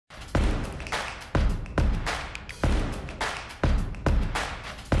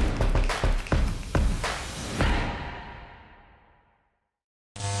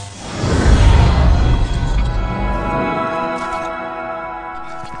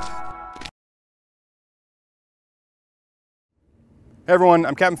Hey everyone,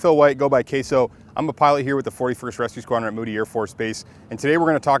 I'm Captain Phil White, go by Queso. I'm a pilot here with the 41st Rescue Squadron at Moody Air Force Base, and today we're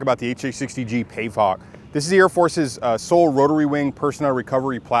going to talk about the HH-60G Pave. This is the Air Force's sole rotary wing personnel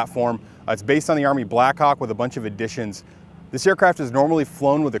recovery platform. It's based on the Army Black Hawk with a bunch of additions. This aircraft is normally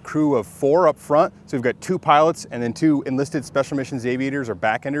flown with a crew of 4 up front, so we've got 2 pilots and then 2 enlisted special missions aviators or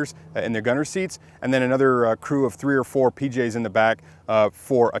backenders in their gunner seats, and then another crew of 3 or 4 PJs in the back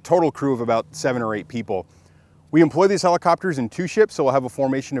for a total crew of about 7 or 8 people. We employ these helicopters in 2 ships, so we'll have a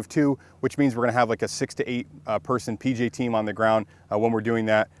formation of 2, which means we're going to have like a 6 to 8 person PJ team on the ground when we're doing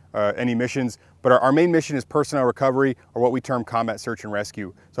that, any missions. But our main mission is personnel recovery, or what we term combat search and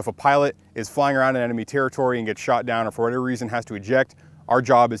rescue. So if a pilot is flying around in enemy territory and gets shot down, or for whatever reason has to eject, our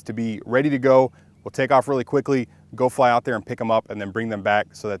job is to be ready to go. We'll take off really quickly, go fly out there and pick them up, and then bring them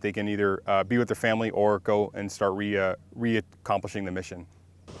back so that they can either be with their family or go and start re-accomplishing the mission.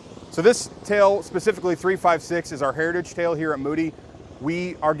 So this tail, specifically 356, is our heritage tail here at Moody.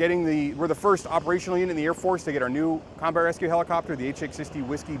 We're the first operational unit in the Air Force to get our new combat rescue helicopter, the HH-60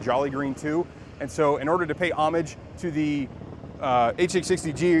 Whiskey Jolly Green 2. And so in order to pay homage to the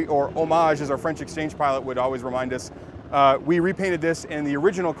HH-60G, or homage as our French exchange pilot would always remind us, we repainted this in the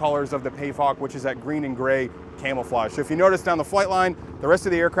original colors of the Pave, which is that green and gray camouflage. So if you notice down the flight line, the rest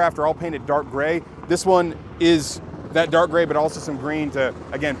of the aircraft are all painted dark gray. This one is that dark gray, but also some green to,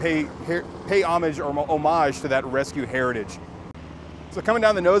 again, pay homage or homage to that rescue heritage. So coming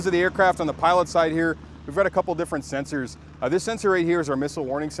down the nose of the aircraft on the pilot side here, we've got a couple different sensors. This sensor right here is our missile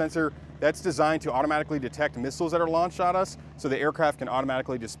warning sensor. That's designed to automatically detect missiles that are launched at us, so the aircraft can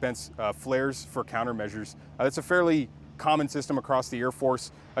automatically dispense flares for countermeasures. That's a fairly common system across the Air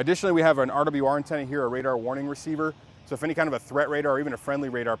Force. Additionally, we have an RWR antenna here, a radar warning receiver. So if any kind of a threat radar or even a friendly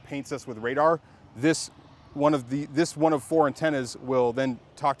radar paints us with radar, this one of 4 antennas will then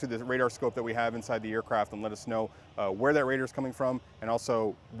talk to the radar scope that we have inside the aircraft and let us know where that radar is coming from and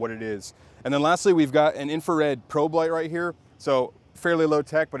also what it is. And then lastly, we've got an infrared probe light right here. So fairly low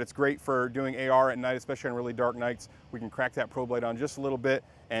tech, but it's great for doing AR at night, especially on really dark nights. We can crack that probe light on just a little bit,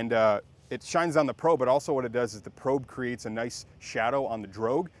 and it shines on the probe, but also what it does is the probe creates a nice shadow on the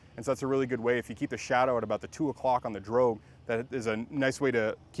drogue. And so that's a really good way. If you keep the shadow at about the 2 o'clock on the drogue, that is a nice way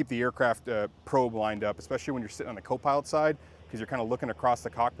to keep the aircraft probe lined up, especially when you're sitting on the co-pilot side, because you're kind of looking across the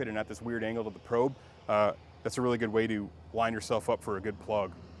cockpit and at this weird angle to the probe. That's a really good way to line yourself up for a good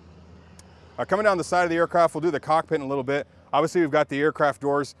plug. Coming down the side of the aircraft, we'll do the cockpit in a little bit. Obviously, we've got the aircraft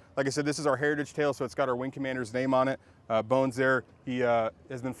doors. Like I said, this is our heritage tail, so it's got our wing commander's name on it. Bones there. He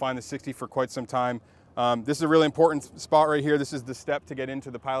has been flying the 60 for quite some time. This is a really important spot right here. This is the step to get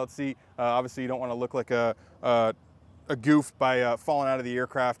into the pilot seat. Obviously, you don't want to look like a goof by falling out of the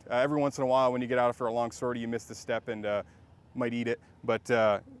aircraft. Every once in a while, when you get out after a long sortie, you miss the step and might eat it. But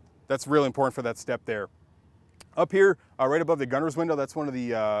that's really important for that step there. Up here, right above the gunner's window, that's one of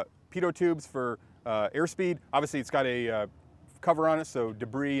the pitot tubes for airspeed. Obviously, it's got a cover on it, so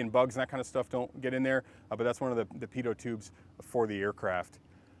debris and bugs and that kind of stuff don't get in there. But that's one of the pitot tubes for the aircraft.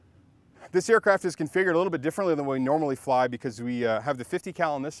 This aircraft is configured a little bit differently than we normally fly because we have the 50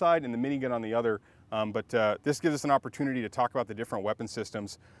 cal on this side and the minigun on the other. But this gives us an opportunity to talk about the different weapon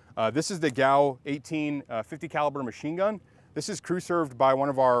systems. This is the GAU 18 50 caliber machine gun. This is crew served by one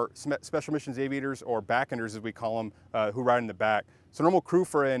of our special missions aviators, or backenders as we call them, who ride in the back. So normal crew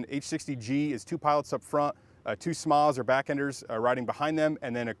for an H-60G is 2 pilots up front, 2 SMAs or backenders riding behind them,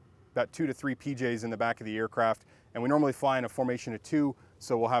 and then about 2 to 3 PJs in the back of the aircraft. And we normally fly in a formation of 2,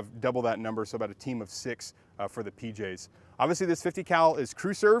 so we'll have double that number, so about a team of 6 for the PJs. Obviously, this 50 cal is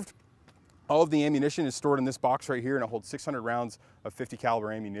crew served. All of the ammunition is stored in this box right here, and it holds 600 rounds of 50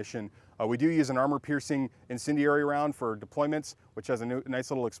 caliber ammunition. We do use an armor-piercing incendiary round for deployments, which has a nice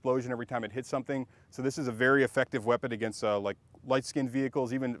little explosion every time it hits something. So this is a very effective weapon against like light-skinned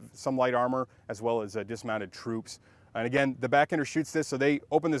vehicles, even some light armor, as well as dismounted troops. And again, the backender shoots this, so they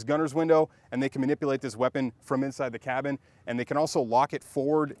open this gunner's window and they can manipulate this weapon from inside the cabin, and they can also lock it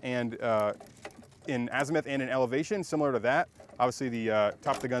forward and in azimuth and in elevation, similar to that. Obviously, the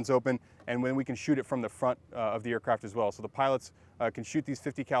top of the gun's open, and then we can shoot it from the front of the aircraft as well. So the pilots can shoot these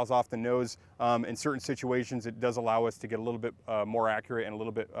 50 cals off the nose. In certain situations, it does allow us to get a little bit more accurate and a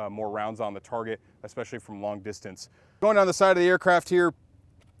little bit more rounds on the target, especially from long distance. Going down the side of the aircraft here,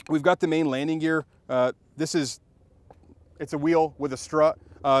 we've got the main landing gear. It's a wheel with a strut.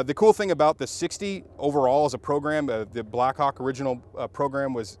 The cool thing about the 60 overall as a program, the Black Hawk original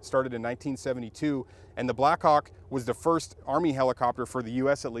program was started in 1972, and the Black Hawk was the first Army helicopter, for the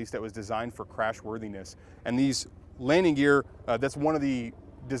US at least, that was designed for crash worthiness. And these landing gear, that's one of the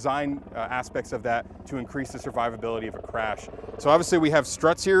design aspects of that to increase the survivability of a crash. So obviously we have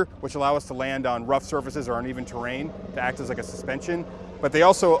struts here, which allow us to land on rough surfaces or uneven terrain to act as like a suspension, but they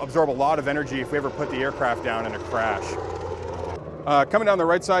also absorb a lot of energy if we ever put the aircraft down in a crash. Coming down the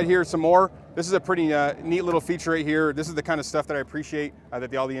right side here, some more. This is a pretty neat little feature right here. This is the kind of stuff that I appreciate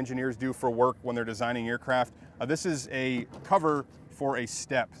that all the engineers do for work when they're designing aircraft. This is a cover for a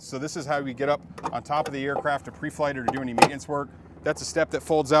step. So this is how we get up on top of the aircraft to pre-flight or to do any maintenance work. That's a step that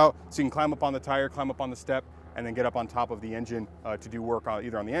folds out, so you can climb up on the tire, climb up on the step, and then get up on top of the engine to do work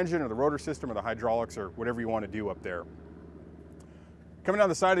either on the engine or the rotor system or the hydraulics or whatever you want to do up there. Coming down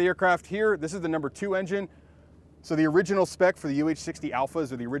the side of the aircraft here, this is the #2 engine. So the original spec for the UH-60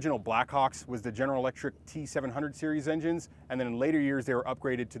 Alphas or the original Blackhawks was the General Electric T700 series engines, and then in later years they were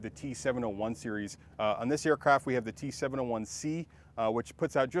upgraded to the T701 series. On this aircraft we have the T701C, which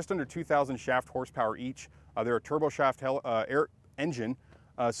puts out just under 2,000 shaft horsepower each. They're a turboshaft air engine,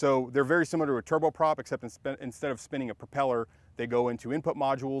 so they're very similar to a turboprop, except instead of spinning a propeller, they go into input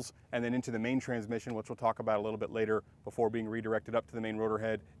modules and then into the main transmission, which we'll talk about a little bit later, before being redirected up to the main rotor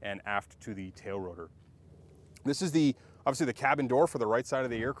head and aft to the tail rotor. This is obviously the cabin door for the right side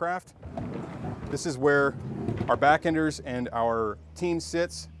of the aircraft. This is where our backenders and our team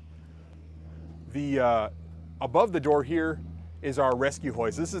sits. Above the door here is our rescue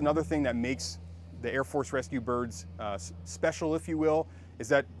hoist. This is another thing that makes the Air Force Rescue Birds special, if you will, is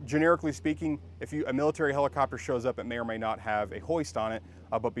that generically speaking, if a military helicopter shows up, it may or may not have a hoist on it,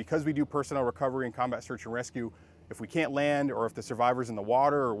 but because we do personnel recovery and combat search and rescue, if we can't land or if the survivor's in the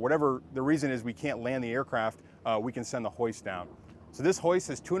water or whatever the reason is we can't land the aircraft, we can send the hoist down. So this hoist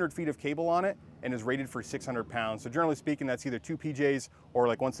has 200 feet of cable on it and is rated for 600 pounds. So generally speaking, that's either 2 PJs or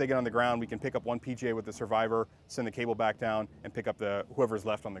like once they get on the ground, we can pick up 1 PJ with the survivor, send the cable back down and pick up whoever's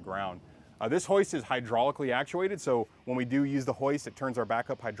left on the ground. This hoist is hydraulically actuated, so when we do use the hoist, it turns our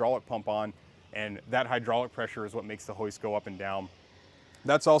backup hydraulic pump on, and that hydraulic pressure is what makes the hoist go up and down.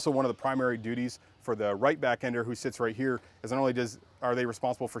 That's also one of the primary duties for the right backender who sits right here, is not only are they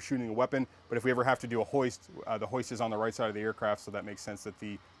responsible for shooting a weapon, but if we ever have to do a hoist, the hoist is on the right side of the aircraft, so that makes sense that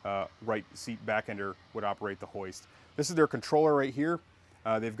the right seat backender would operate the hoist. This is their controller right here.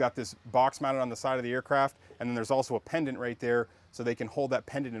 They've got this box mounted on the side of the aircraft, and then there's also a pendant right there, so they can hold that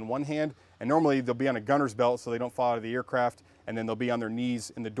pendant in one hand, and normally they'll be on a gunner's belt so they don't fall out of the aircraft, and then they'll be on their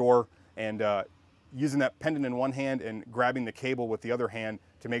knees in the door and using that pendant in one hand and grabbing the cable with the other hand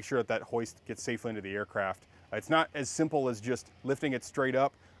to make sure that that hoist gets safely into the aircraft. It's not as simple as just lifting it straight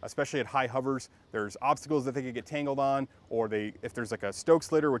up, especially at high hovers. There's obstacles that they could get tangled on, or if there's like a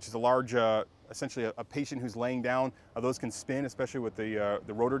Stokes litter, which is a large, essentially a patient who's laying down, those can spin, especially with the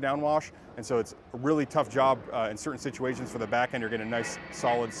rotor downwash. And so it's a really tough job in certain situations for the back end to get a nice,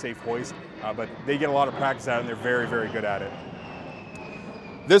 solid, safe hoist. But they get a lot of practice at it, and they're very, very good at it.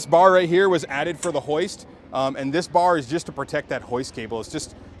 This bar right here was added for the hoist, and this bar is just to protect that hoist cable.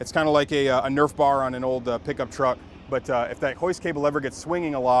 It's kind of like a Nerf bar on an old pickup truck, but if that hoist cable ever gets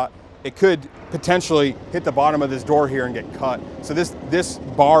swinging a lot, it could potentially hit the bottom of this door here and get cut. So this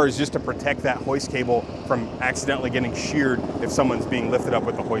bar is just to protect that hoist cable from accidentally getting sheared if someone's being lifted up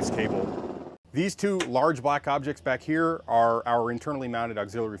with the hoist cable. These two large black objects back here are our internally mounted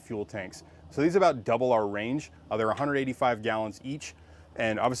auxiliary fuel tanks. So these about double our range. They're 185 gallons each.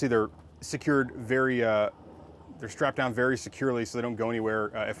 And obviously they're secured they're strapped down very securely so they don't go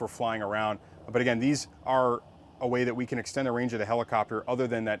anywhere if we're flying around. But again, these are a way that we can extend the range of the helicopter other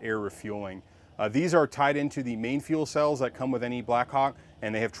than that air refueling. These are tied into the main fuel cells that come with any Blackhawk,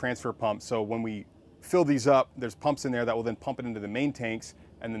 and they have transfer pumps. So when we fill these up, there's pumps in there that will then pump it into the main tanks,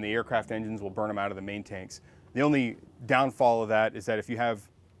 and then the aircraft engines will burn them out of the main tanks. The only downfall of that is that if you have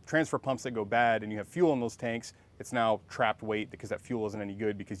transfer pumps that go bad and you have fuel in those tanks, it's now trapped weight because that fuel isn't any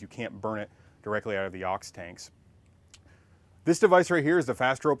good because you can't burn it directly out of the aux tanks. This device right here is the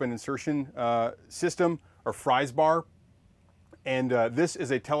fast rope and insertion system, or Fry's bar. And this is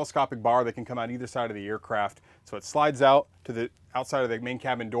a telescopic bar that can come out either side of the aircraft. So it slides out to the outside of the main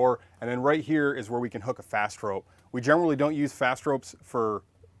cabin door, and then right here is where we can hook a fast rope. We generally don't use fast ropes for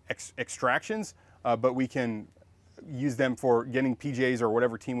extractions, but we can use them for getting PJs or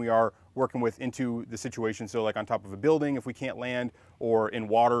whatever team we are working with into the situation. So like on top of a building, if we can't land, or in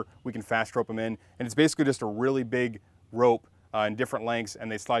water, we can fast rope them in. And it's basically just a really big rope in different lengths,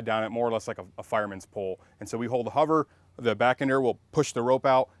 and they slide down it more or less like a fireman's pole. And so we hold a hover, the back ender will push the rope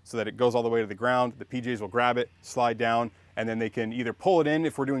out so that it goes all the way to the ground. The PJs will grab it, slide down, and then they can either pull it in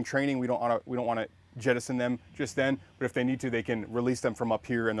if we're doing training. We don't want to jettison them just then, but if they need to, they can release them from up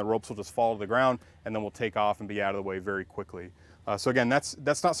here, and the ropes will just fall to the ground, and then we'll take off and be out of the way very quickly. So again,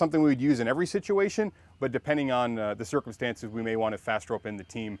 that's not something we would use in every situation. but depending on the circumstances, we may want to fast rope in the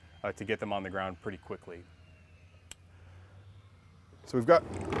team to get them on the ground pretty quickly. So we've got,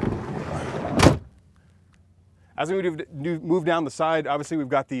 as we move down the side, obviously we've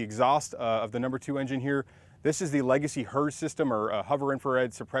got the exhaust of the #2 engine here. This is the legacy HERS system, or hover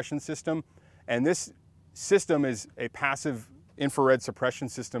infrared suppression system. And this system is a passive infrared suppression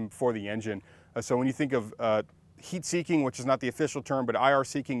system for the engine. So when you think of heat seeking, which is not the official term, but IR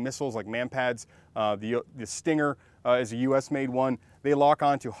seeking missiles like MANPADS, the Stinger is a US made one. They lock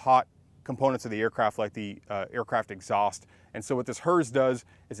onto hot components of the aircraft like the aircraft exhaust. And so what this HERS does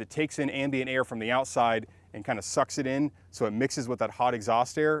is it takes in ambient air from the outside and kind of sucks it in, so it mixes with that hot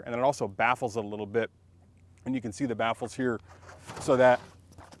exhaust air, and then it also baffles it a little bit. And you can see the baffles here so that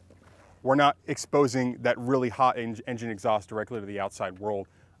we're not exposing that really hot engine exhaust directly to the outside world.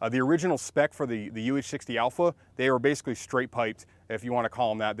 The original spec for the UH-60 Alpha, they were basically straight piped, if you want to call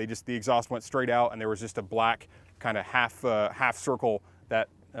them that. The exhaust went straight out, and there was just a black kind of half circle that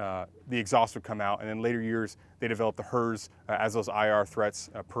the exhaust would come out. And in later years, they developed the HERS as those IR threats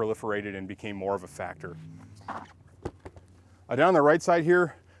proliferated and became more of a factor. Down on the right side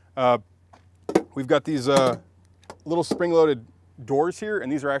here, we've got these little spring-loaded doors here,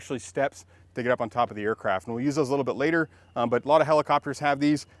 and these are actually steps to get up on top of the aircraft. And we'll use those a little bit later, but a lot of helicopters have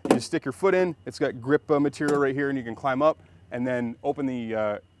these. You just stick your foot in, it's got grip material right here, and you can climb up and then open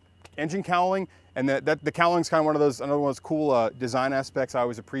the engine cowling. And the cowling is kind of another one of those cool design aspects I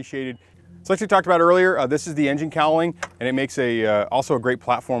always appreciated. So like we talked about earlier, this is the engine cowling, and it makes also a great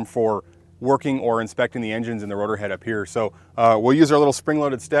platform for working or inspecting the engines and the rotor head up here. So we'll use our little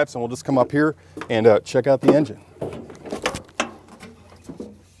spring-loaded steps, and we'll just come up here and check out the engine.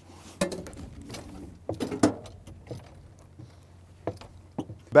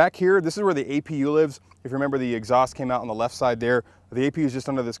 Back here, this is where the APU lives. If you remember, the exhaust came out on the left side there. The APU is just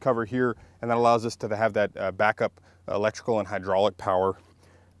under this cover here, and that allows us to have that backup electrical and hydraulic power.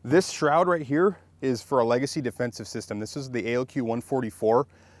 This shroud right here is for a legacy defensive system. This is the ALQ-144.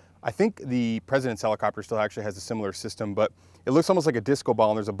 I think the President's helicopter still actually has a similar system, but it looks almost like a disco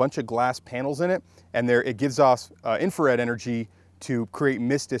ball, and there's a bunch of glass panels in it, and it gives off infrared energy to create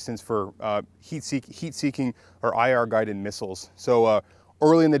mist distance for heat-seeking or IR-guided missiles. So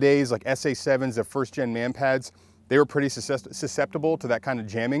early in the days, like SA-7s, the first-gen MANPADS, they were pretty susceptible to that kind of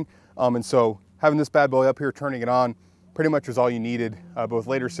jamming. And so having this bad boy up here, turning it on, pretty much was all you needed. But with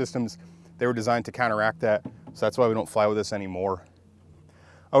later systems, they were designed to counteract that. So that's why we don't fly with this anymore.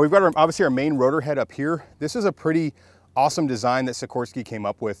 We've got obviously our main rotor head up here. This is a pretty awesome design that Sikorsky came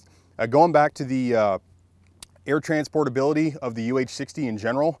up with. Going back to the air transportability of the UH-60 in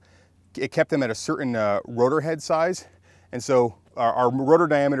general, it kept them at a certain rotor head size. And so our rotor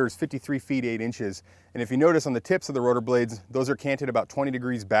diameter is 53 feet 8 inches. And if you notice on the tips of the rotor blades, those are canted about 20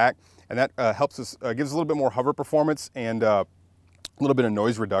 degrees back. And that helps us, gives a little bit more hover performance and a little bit of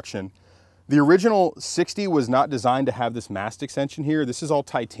noise reduction. The original 60 was not designed to have this mast extension here. This is all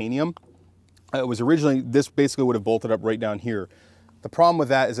titanium. It was originally, this basically would have bolted up right down here. The problem with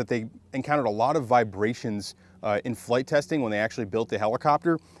that is that they encountered a lot of vibrations in flight testing when they actually built the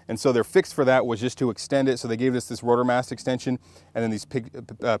helicopter. And so their fix for that was just to extend it. So they gave us this rotor mast extension and then these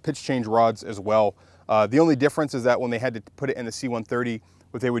pitch change rods as well. The only difference is that when they had to put it in the C-130,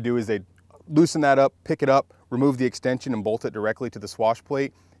 what they would do is they'd loosen that up, pick it up, remove the extension and bolt it directly to the swash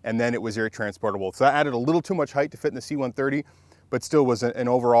plate. And then it was air transportable. So that added a little too much height to fit in the C-130, but still was an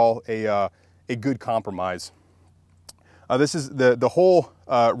overall a good compromise. This is the whole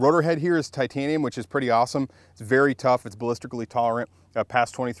rotor head here is titanium, which is pretty awesome. It's very tough. It's ballistically tolerant,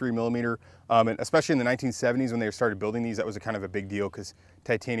 past 23 millimeter. And especially in the 1970s when they started building these, that was a kind of a big deal because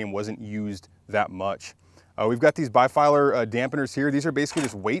titanium wasn't used that much. We've got these bifilar dampeners here. These are basically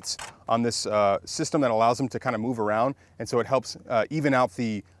just weights on this system that allows them to kind of move around. And so it helps even out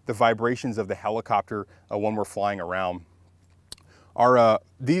the vibrations of the helicopter when we're flying around.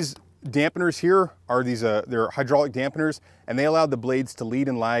 These dampeners here are they're hydraulic dampeners, and they allow the blades to lead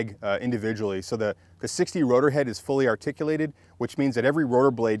and lag individually. So the 60 rotor head is fully articulated, which means that every rotor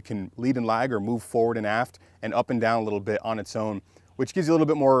blade can lead and lag or move forward and aft and up and down a little bit on its own, which gives you a little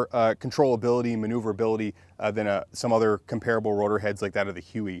bit more controllability and maneuverability than some other comparable rotor heads like that of the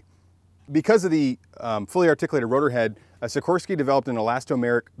Huey. Because of the fully articulated rotor head, Sikorsky developed an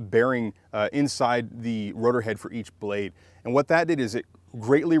elastomeric bearing inside the rotor head for each blade. And what that did is it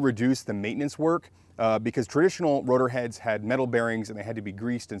greatly reduced the maintenance work because traditional rotor heads had metal bearings and they had to be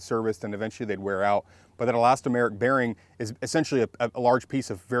greased and serviced and eventually they'd wear out. But that elastomeric bearing is essentially a large piece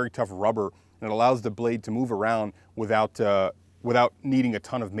of very tough rubber, and it allows the blade to move around without without needing a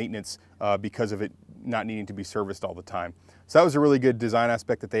ton of maintenance because of it not needing to be serviced all the time. So that was a really good design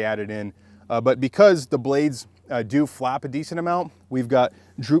aspect that they added in. But because the blades do flap a decent amount, we've got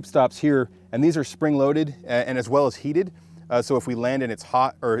droop stops here, and these are spring loaded and as well as heated. So if we land and it's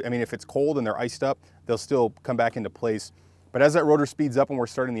hot, or I mean, if it's cold and they're iced up, they'll still come back into place. But as that rotor speeds up and we're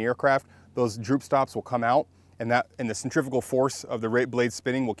starting the aircraft, those droop stops will come out, and the centrifugal force of the blade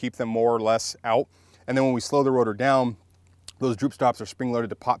spinning will keep them more or less out. And then when we slow the rotor down, those droop stops are spring loaded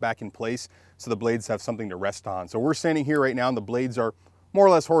to pop back in place, so the blades have something to rest on. So we're standing here right now and the blades are more or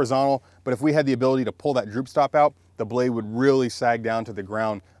less horizontal, but if we had the ability to pull that droop stop out, the blade would really sag down to the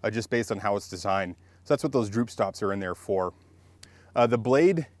ground just based on how it's designed. So that's what those droop stops are in there for. The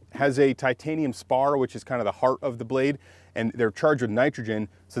blade has a titanium spar, which is kind of the heart of the blade, and they're charged with nitrogen.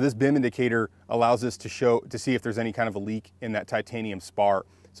 So this BIM indicator allows us to see if there's any kind of a leak in that titanium spar.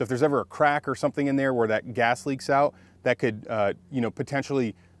 So if there's ever a crack or something in there where that gas leaks out, that could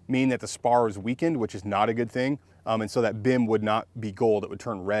potentially mean that the spar is weakened, which is not a good thing. And so that BIM would not be gold, it would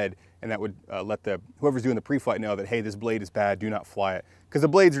turn red, and that would let whoever's doing the pre-flight know that, hey, this blade is bad, do not fly it. Because the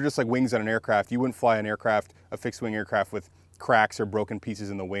blades are just like wings on an aircraft. You wouldn't fly an aircraft, a fixed wing aircraft, with cracks or broken pieces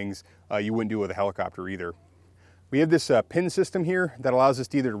in the wings. You wouldn't do it with a helicopter either. We have this pin system here that allows us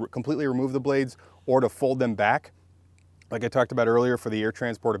to either completely remove the blades or to fold them back. Like I talked about earlier, for the air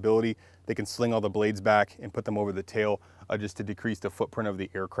transportability, they can sling all the blades back and put them over the tail just to decrease the footprint of the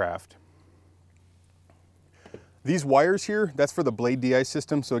aircraft. These wires here, that's for the blade de-ice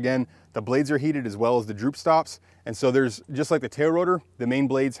system. So again, the blades are heated as well as the droop stops. And so there's, just like the tail rotor, the main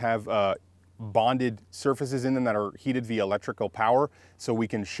blades have bonded surfaces in them that are heated via electrical power, so we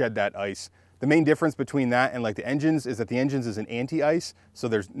can shed that ice. The main difference between that and like the engines is that the engines is an anti-ice, so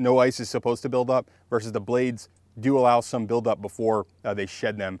there's no ice is supposed to build up, versus the blades do allow some buildup before they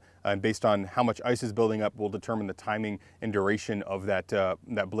shed them. And based on how much ice is building up will determine the timing and duration of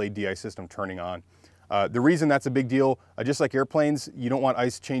that blade de-ice system turning on. The reason that's a big deal, just like airplanes, you don't want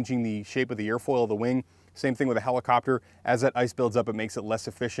ice changing the shape of the airfoil of the wing. Same thing with a helicopter. As that ice builds up, it makes it less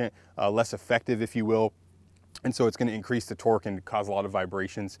efficient, less effective, if you will. And so it's going to increase the torque and cause a lot of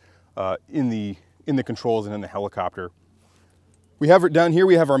vibrations in the controls and in the helicopter. We have it down here,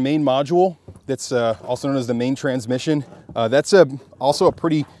 we have our main module that's also known as the main transmission. That's also a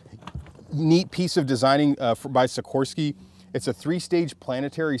pretty neat piece of designing by Sikorsky. It's a 3-stage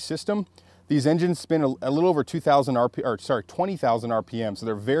planetary system. These engines spin a little over 20,000 RPM, so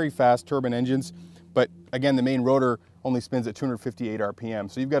they're very fast turbine engines. But again, the main rotor only spins at 258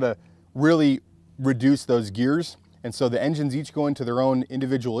 RPM. So you've got to really reduce those gears. And so the engines each go into their own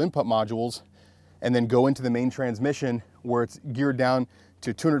individual input modules and then go into the main transmission, where it's geared down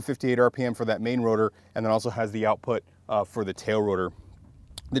to 258 RPM for that main rotor, and then also has the output for the tail rotor.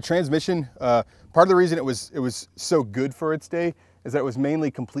 The transmission, part of the reason it was so good for its day is that it was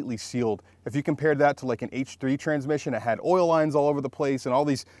mainly completely sealed. If you compared that to like an H3 transmission, it had oil lines all over the place and all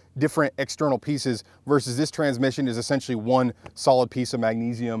these different external pieces, versus this transmission is essentially one solid piece of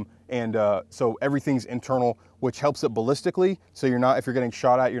magnesium. And so everything's internal, which helps it ballistically. So you're not, if you're getting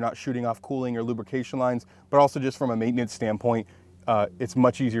shot at, you're not shooting off cooling or lubrication lines, but also just from a maintenance standpoint, it's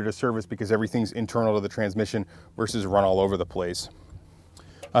much easier to service because everything's internal to the transmission versus run all over the place.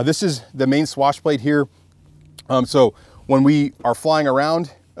 This is the main swash plate here. So when we are flying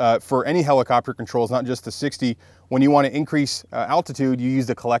around for any helicopter controls, not just the 60, when you want to increase altitude, you use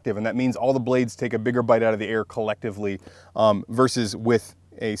the collective, and that means all the blades take a bigger bite out of the air collectively, versus with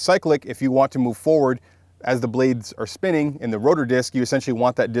a cyclic, if you want to move forward as the blades are spinning in the rotor disc, you essentially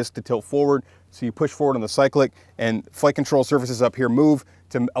want that disc to tilt forward. So you push forward on the cyclic, and flight control surfaces up here move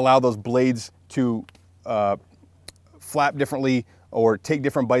to allow those blades to flap differently or take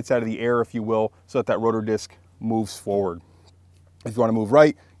different bites out of the air, if you will, so that that rotor disc moves forward. If you want to move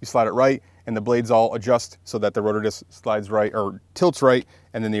right, you slide it right, and the blades all adjust so that the rotor disc slides right or tilts right,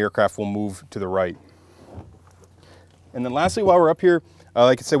 and then the aircraft will move to the right. And then lastly, while we're up here,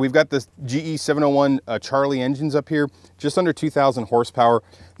 like I said, we've got this GE 701 Charlie engines up here, just under 2,000 horsepower.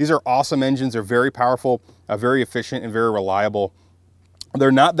 These are awesome engines. They're very powerful, very efficient, and very reliable.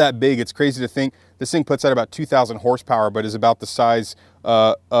 They're not that big. It's crazy to think this thing puts out about 2,000 horsepower, but is about the size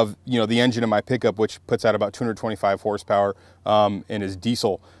of the engine in my pickup, which puts out about 225 horsepower and is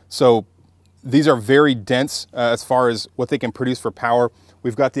diesel. So these are very dense as far as what they can produce for power.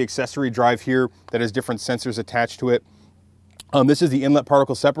 We've got the accessory drive here that has different sensors attached to it. This is the inlet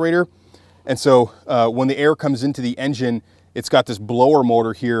particle separator. And so when the air comes into the engine, it's got this blower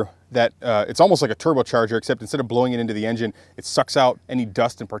motor here that it's almost like a turbocharger, except instead of blowing it into the engine, it sucks out any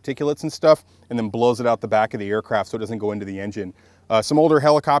dust and particulates and stuff, and then blows it out the back of the aircraft so it doesn't go into the engine. Some older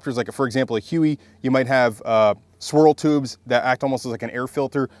helicopters, like for example a Huey, you might have swirl tubes that act almost like an air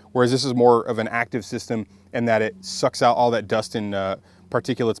filter, whereas this is more of an active system in that it sucks out all that dust and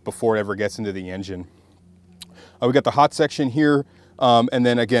particulates before it ever gets into the engine. We got the hot section here, and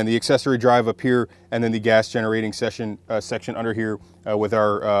then again, the accessory drive up here, and then the gas generating section under here with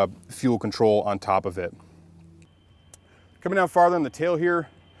our fuel control on top of it. Coming down farther on the tail here,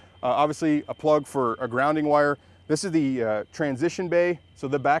 obviously a plug for a grounding wire. This is the transition bay. So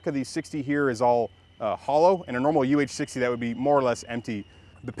the back of the 60 here is all hollow, and a normal UH-60 that would be more or less empty.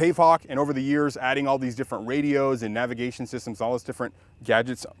 The Pave Hawk, and over the years, adding all these different radios and navigation systems, all those different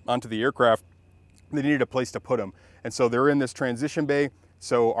gadgets onto the aircraft, they needed a place to put them. And so they're in this transition bay.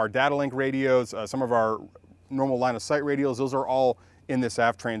 So our data link radios, some of our normal line of sight radios, those are all in this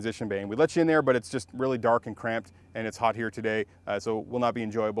aft transition bay. And we let you in there, but it's just really dark and cramped, and it's hot here today. So will not be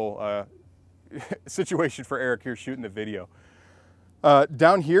enjoyable situation for Eric here shooting the video.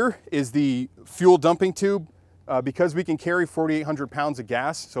 Down here is the fuel dumping tube. Because we can carry 4,800 pounds of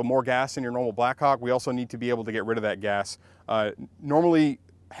gas, so more gas than your normal Blackhawk, we also need to be able to get rid of that gas. Normally,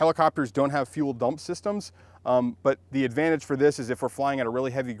 helicopters don't have fuel dump systems, but the advantage for this is if we're flying at a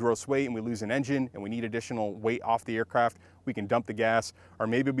really heavy gross weight and we lose an engine and we need additional weight off the aircraft, we can dump the gas. Or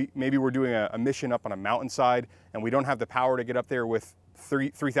maybe we're doing a mission up on a mountainside and we don't have the power to get up there with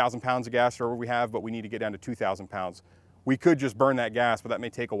 3,000 pounds of gas or whatever we have, but we need to get down to 2,000 pounds. We could just burn that gas, but that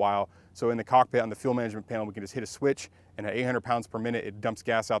may take a while. So in the cockpit on the fuel management panel, we can just hit a switch, and at 800 pounds per minute, it dumps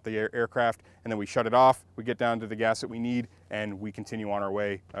gas out the aircraft, and then we shut it off, we get down to the gas that we need, and we continue on our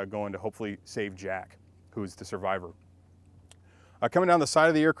way, going to hopefully save Jack, who's the survivor. Coming down the side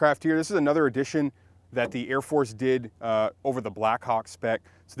of the aircraft here, this is another addition that the Air Force did over the Blackhawk spec.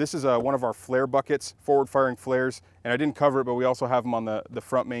 So this is one of our flare buckets, forward-firing flares, and I didn't cover it, but we also have them on the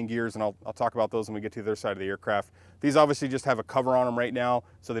front main gears, and I'll talk about those when we get to the other side of the aircraft. These obviously just have a cover on them right now,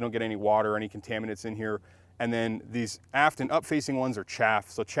 so they don't get any water or any contaminants in here. And then these aft and up-facing ones are chaff.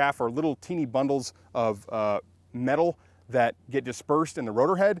 So chaff are little teeny bundles of metal that get dispersed in the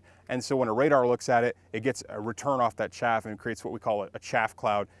rotor head, and so when a radar looks at it, it gets a return off that chaff and creates what we call a chaff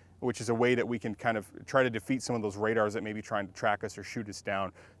cloud, which is a way that we can kind of try to defeat some of those radars that may be trying to track us or shoot us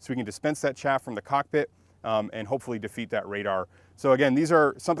down. So we can dispense that chaff from the cockpit and hopefully defeat that radar. So again, these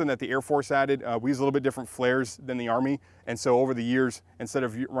are something that the Air Force added. We use a little bit different flares than the Army, and so over the years, instead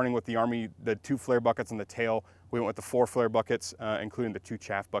of running with the Army, the 2 flare buckets on the tail, we went with the 4 flare buckets, including the 2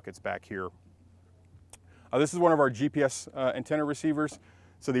 chaff buckets back here. This is one of our GPS antenna receivers.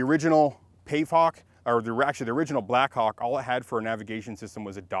 So the original Pave Hawk, or actually the original Blackhawk, all it had for a navigation system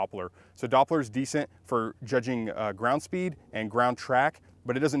was a Doppler. So Doppler is decent for judging ground speed and ground track,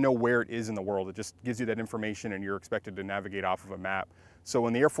 but it doesn't know where it is in the world. It just gives you that information and you're expected to navigate off of a map. So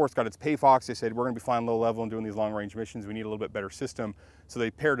when the Air Force got its Pave Hawks, they said, we're gonna be flying low level and doing these long range missions. We need a little bit better system. So they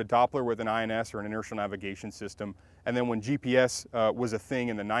paired a Doppler with an INS or an inertial navigation system. And then when GPS was a thing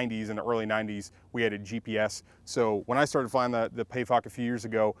in the 90s, in the early 90s, we added GPS. So when I started flying the Pave Hawk a few years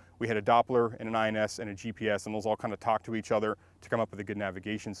ago, we had a Doppler and an INS and a GPS, and those all kind of talk to each other to come up with a good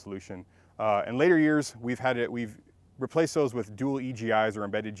navigation solution. In later years, we've replaced those with dual EGIs or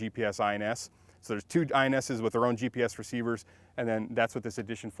embedded GPS INS. So there's 2 INSs with their own GPS receivers, and then that's what this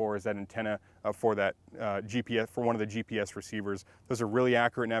addition for is that antenna for that GPS, for one of the GPS receivers. Those are really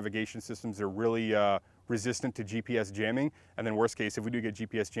accurate navigation systems. They're really resistant to GPS jamming, and then worst case, if we do get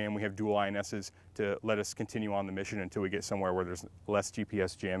GPS jam, we have dual INSs to let us continue on the mission until we get somewhere where there's less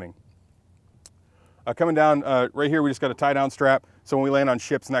GPS jamming. Coming down right here, we just got a tie down strap. So when we land on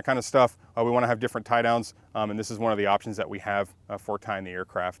ships and that kind of stuff, we want to have different tie downs, and this is one of the options that we have for tying the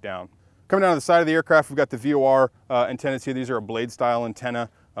aircraft down. Coming down to the side of the aircraft, we've got the VOR antennas here. These are a blade style antenna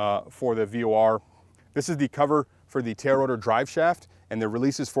for the VOR. This is the cover for the tail rotor drive shaft, and the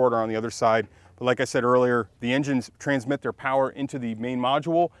releases for it are on the other side. But like I said earlier, the engines transmit their power into the main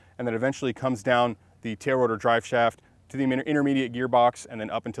module, and then eventually comes down the tail rotor drive shaft to the intermediate gearbox, and then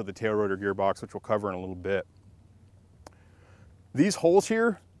up into the tail rotor gearbox, which we'll cover in a little bit. These holes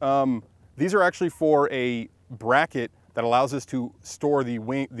here, these are actually for a bracket that allows us to store the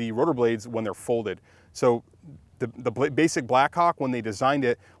rotor blades when they're folded. So the basic Blackhawk, when they designed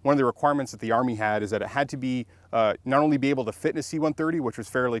it, one of the requirements that the Army had is that it had to be not only be able to fit in a C-130, which was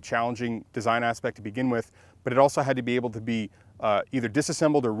fairly challenging design aspect to begin with, but it also had to be able to be either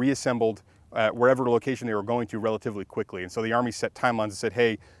disassembled or reassembled at wherever location they were going to relatively quickly. And so the Army set timelines and said,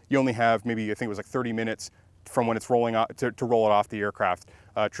 hey, you only have maybe, I think it was like 30 minutes from when it's rolling out to roll it off the aircraft.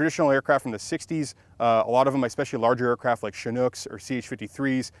 Traditional aircraft from the 60s, a lot of them, especially larger aircraft like Chinooks or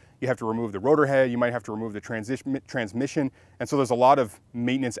CH-53s, you have to remove the rotor head, you might have to remove the transmission, and so there's a lot of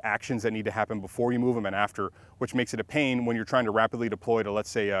maintenance actions that need to happen before you move them and after, which makes it a pain when you're trying to rapidly deploy to, let's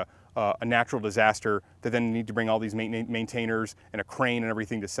say, a a natural disaster that then need to bring all these maintainers and a crane and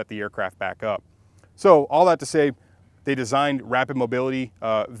everything to set the aircraft back up. So all that to say, they designed rapid mobility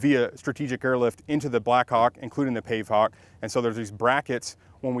via strategic airlift into the Black Hawk, including the Pave Hawk. And so there's these brackets.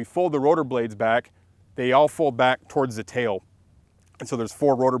 When we fold the rotor blades back, they all fold back towards the tail. And so there's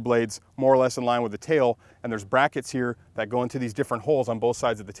 4 rotor blades more or less in line with the tail, and there's brackets here that go into these different holes on both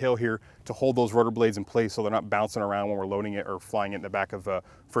sides of the tail here to hold those rotor blades in place so they're not bouncing around when we're loading it or flying it in the back of,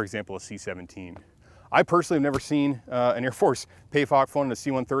 for example, a C-17. I personally have never seen an Air Force Pave Hawk flown in a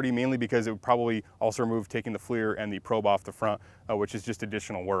C-130, mainly because it would probably also remove taking the FLIR and the probe off the front, which is just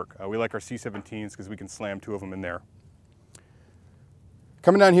additional work. We like our C-17s because we can slam 2 of them in there.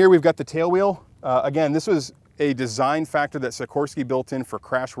 Coming down here, we've got the tail wheel. Again, this was a design factor that Sikorsky built in for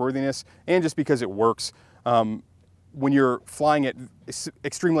crash worthiness and just because it works. When you're flying at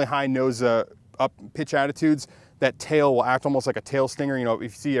extremely high nose up pitch attitudes, that tail will act almost like a tail stinger. You know, if you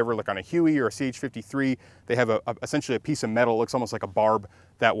see ever like on a Huey or a CH-53, they have essentially a piece of metal, it looks almost like a barb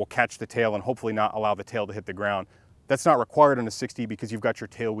that will catch the tail and hopefully not allow the tail to hit the ground. That's not required on a 60 because you've got your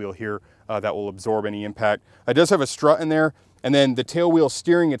tail wheel here that will absorb any impact. It does have a strut in there, and then the tail wheel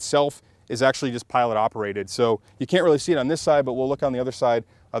steering itself is actually just pilot operated. So you can't really see it on this side, but we'll look on the other side.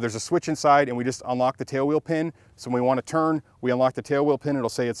 There's a switch inside and we just unlock the tail wheel pin. So when we want to turn, we unlock the tail wheel pin, it'll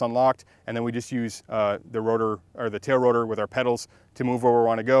say it's unlocked, and then we just use the rotor or the tail rotor with our pedals to move where we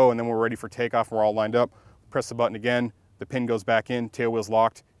want to go, and then we're ready for takeoff, we're all lined up. Press the button again, the pin goes back in, tail wheel's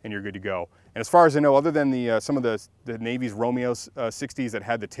locked, and you're good to go. And as far as I know, other than some of the Navy's Romeo 60s that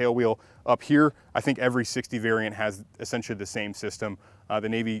had the tail wheel up here, I think every 60 variant has essentially the same system. The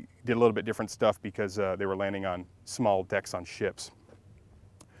Navy did a little bit different stuff because they were landing on small decks on ships.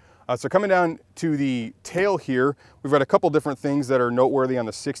 So coming down to the tail here, we've got a couple different things that are noteworthy on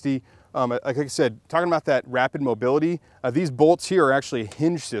the 60. Like I said, talking about that rapid mobility, these bolts here are actually a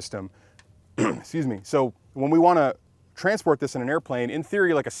hinge system. Excuse me. So when we want to transport this in an airplane, in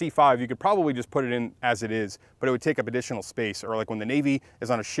theory, like a C5, you could probably just put it in as it is, but it would take up additional space. Or like when the Navy is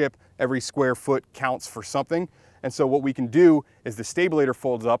on a ship, every square foot counts for something. And so what we can do is the stabilator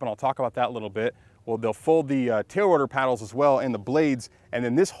folds up, and I'll talk about that a little bit. Well, they'll fold the tail rotor paddles as well and the blades, and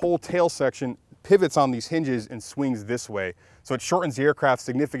then this whole tail section pivots on these hinges and swings this way. So it shortens the aircraft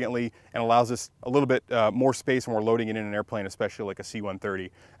significantly and allows us a little bit more space when we're loading it in an airplane, especially like a C-130.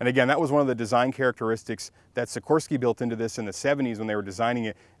 And again, that was one of the design characteristics that Sikorsky built into this in the 70s when they were designing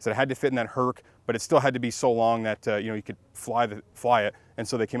it, is that it had to fit in that Herc, but it still had to be so long that you could fly it, and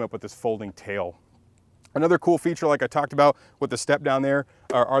so they came up with this folding tail. Another cool feature, like I talked about with the step down there,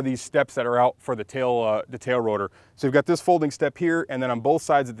 are these steps that are out for the tail rotor. So you've got this folding step here, and then on both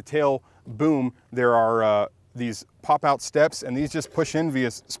sides of the tail boom, there are these pop-out steps, and these just push in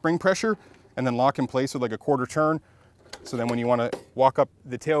via spring pressure and then lock in place with like a quarter turn. So then when you want to walk up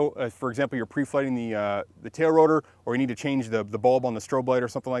the tail, for example, you're pre-flighting the tail rotor, or you need to change the bulb on the strobe light or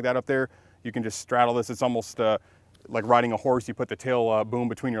something like that up there, you can just straddle this. It's almost like riding a horse. You put the tail boom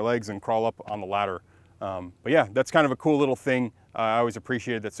between your legs and crawl up on the ladder. But yeah, that's kind of a cool little thing. I always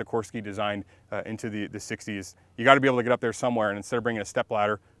appreciated that Sikorsky designed into the 60s. You got to be able to get up there somewhere, and instead of bringing a step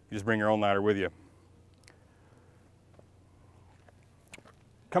ladder, you just bring your own ladder with you.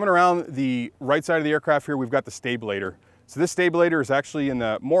 Coming around the right side of the aircraft here, we've got the stabilator. So this stabilator is actually in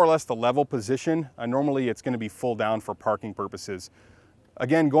the more or less the level position. Normally it's going to be full down for parking purposes.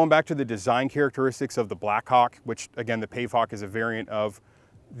 Again, going back to the design characteristics of the Black Hawk, which again the Pave Hawk is a variant of,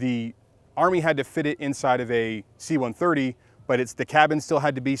 the Army had to fit it inside of a C-130, but the cabin still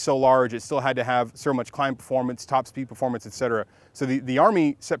had to be so large, it still had to have so much climb performance, top speed performance, etc. So the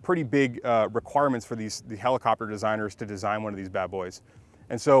Army set pretty big requirements for the helicopter designers to design one of these bad boys.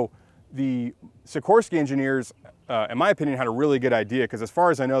 And so the Sikorsky engineers, in my opinion, had a really good idea, because as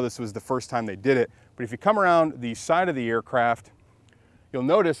far as I know, this was the first time they did it. But if you come around the side of the aircraft, you'll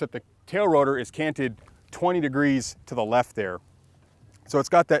notice that the tail rotor is canted 20 degrees to the left there. So it's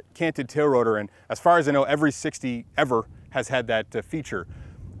got that canted tail rotor, and as far as I know, every 60 ever has had that feature.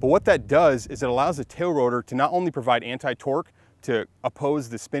 But what that does is it allows the tail rotor to not only provide anti-torque to oppose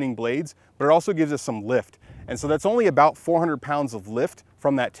the spinning blades, but it also gives us some lift. And so that's only about 400 pounds of lift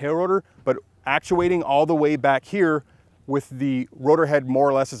from that tail rotor, but actuating all the way back here with the rotor head more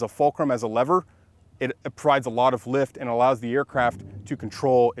or less as a fulcrum, as a lever, it provides a lot of lift and allows the aircraft to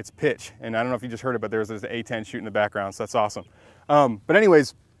control its pitch. And I don't know if you just heard it, but there's an A-10 shooting in the background, so that's awesome. But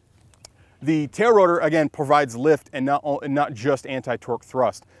anyways, the tail rotor, again, provides lift and not just anti-torque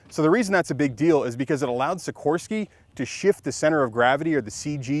thrust. So the reason that's a big deal is because it allowed Sikorsky to shift the center of gravity, or the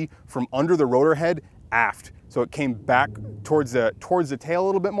CG, from under the rotor head aft. So it came back towards the tail a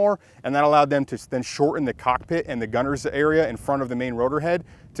little bit more, and that allowed them to then shorten the cockpit and the gunner's area in front of the main rotor head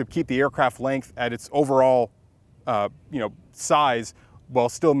to keep the aircraft length at its overall size, while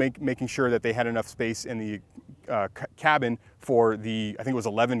still making sure that they had enough space in the cabin for the, I think it was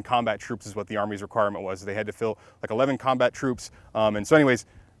 11 combat troops is what the Army's requirement was. They had to fill like 11 combat troops. And so anyways,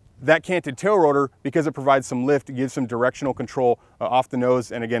 that canted tail rotor, because it provides some lift, it gives some directional control off the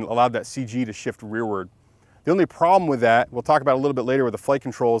nose, and again, allowed that CG to shift rearward. The only problem with that, we'll talk about a little bit later with the flight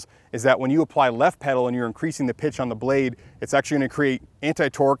controls, is that when you apply left pedal and you're increasing the pitch on the blade, it's actually going to create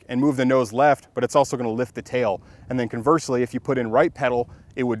anti-torque and move the nose left, but it's also going to lift the tail. And then conversely, if you put in right pedal,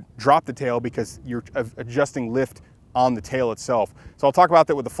 it would drop the tail because you're adjusting lift on the tail itself. So I'll talk about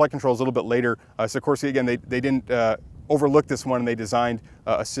that with the flight controls a little bit later. So of course, again, they didn't overlook this one, and they designed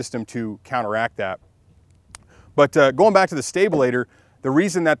a system to counteract that. But going back to the stabilator, the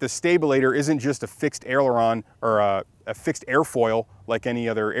reason that the stabilator isn't just a fixed aileron or a fixed airfoil like any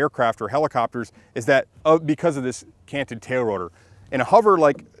other aircraft or helicopters is that because of this canted tail rotor. In a hover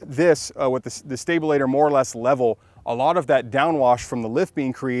like this, with the stabilator more or less level, a lot of that downwash from the lift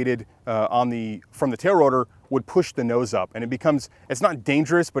being created from the tail rotor would push the nose up, and it's not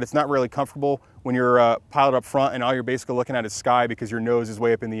dangerous, but it's not really comfortable when you're pilot up front and all you're basically looking at is sky because your nose is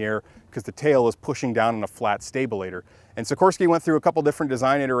way up in the air because the tail is pushing down on a flat stabilator. And Sikorsky went through a couple different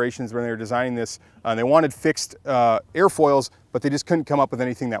design iterations when they were designing this. They wanted fixed airfoils, but they just couldn't come up with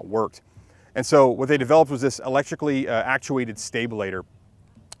anything that worked. And so what they developed was this electrically actuated stabilator.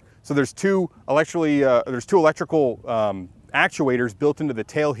 So there's two electrical actuators built into the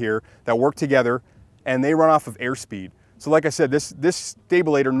tail here that work together, and they run off of airspeed. So like I said, this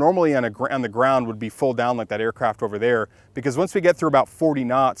stabilator normally on the ground would be full down like that aircraft over there, because once we get through about 40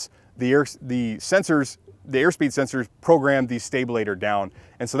 knots, the airspeed sensors program the stabilator down.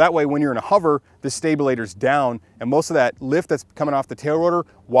 And so that way, when you're in a hover, the stabilator's down, and most of that lift that's coming off the tail rotor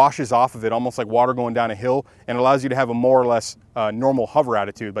washes off of it, almost like water going down a hill, and allows you to have a more or less normal hover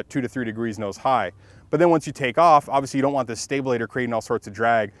attitude, about 2 to 3 degrees nose high. But then once you take off, obviously you don't want this stabilator creating all sorts of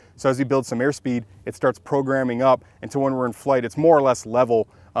drag. So as you build some airspeed, it starts programming up until when we're in flight, it's more or less level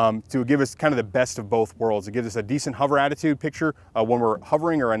to give us kind of the best of both worlds. It gives us a decent hover attitude picture when we're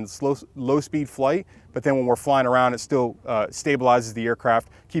hovering or in low speed flight, but then when we're flying around, it still stabilizes the aircraft,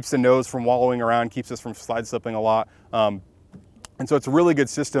 keeps the nose from wallowing around, keeps us from slide slipping a lot. And so it's a really good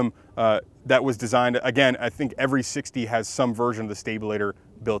system that was designed. Again, I think every 60 has some version of the stabilator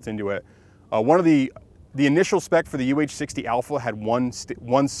built into it. One of the initial spec for the HH-60 Alpha had one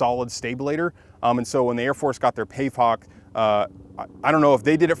solid stabilator, and so when the Air Force got their Pave Hawk, I don't know if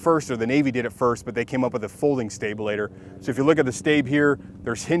they did it first or the Navy did it first, but they came up with a folding stabilator. So if you look at the stab here,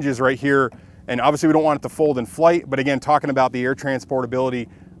 there's hinges right here, and obviously we don't want it to fold in flight, but again, talking about the air transportability,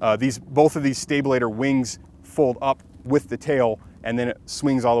 both of these stabilator wings fold up with the tail, and then it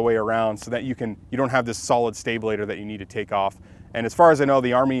swings all the way around so that you don't have this solid stabilator that you need to take off. And as far as I know,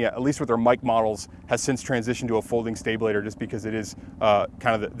 the Army, at least with their Mike models, has since transitioned to a folding stabilator just because it is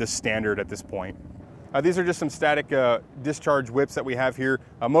kind of the standard at this point. These are just some static discharge whips that we have here.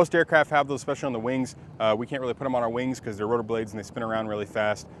 Most aircraft have those, especially on the wings. We can't really put them on our wings because they're rotor blades and they spin around really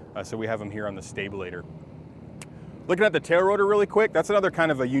fast, so we have them here on the stabilator. Looking at the tail rotor really quick, that's another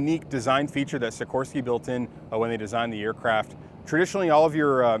kind of a unique design feature that Sikorsky built in when they designed the aircraft. Traditionally, all of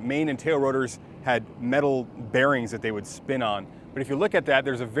your main and tail rotors had metal bearings that they would spin on. But if you look at that,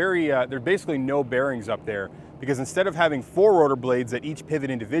 there's basically no bearings up there, because instead of having 4 rotor blades that each pivot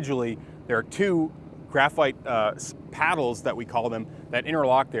individually, there are 2 graphite paddles that we call them that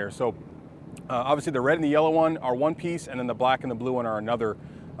interlock there. So obviously the red and the yellow one are one piece, and then the black and the blue one are another.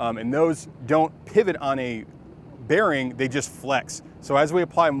 And those don't pivot on a bearing, they just flex. So as we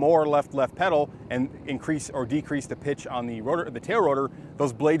apply more left pedal and increase or decrease the pitch on the tail rotor,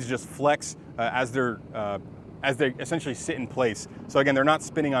 those blades just flex as they essentially sit in place. So again, they're not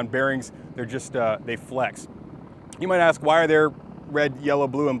spinning on bearings, they're just, they flex. You might ask, why are there red, yellow,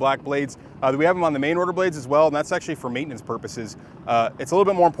 blue, and black blades? We have them on the main rotor blades as well, and that's actually for maintenance purposes. It's a little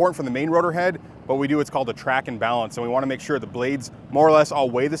bit more important for the main rotor head, but we do what's called a track and balance, and we want to make sure the blades more or less all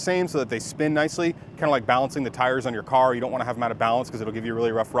weigh the same so that they spin nicely, kind of like balancing the tires on your car. You don't want to have them out of balance because it'll give you a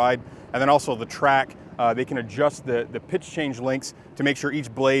really rough ride. And then also the track, they can adjust the pitch change lengths to make sure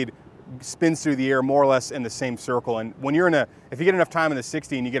each blade spins through the air more or less in the same circle. And when you're if you get enough time in the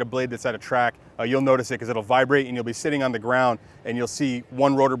 60 and you get a blade that's at a track, you'll notice it because it'll vibrate, and you'll be sitting on the ground and you'll see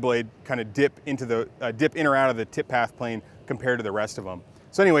one rotor blade kind of dip in or out of the tip path plane compared to the rest of them.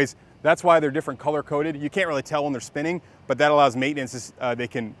 So anyways, that's why they're different color coded. You can't really tell when they're spinning, but that allows maintenance. They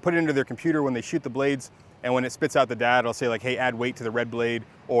can put it into their computer when they shoot the blades and when it spits out the data, it'll say like, hey, add weight to the red blade,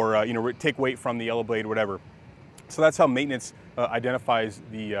 or you know, take weight from the yellow blade, whatever. So that's how maintenance identifies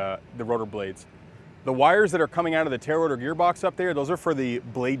the rotor blades. The wires that are coming out of the tail rotor gearbox up there, those are for the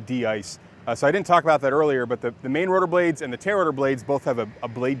blade de-ice. So I didn't talk about that earlier, but the main rotor blades and the tail rotor blades both have a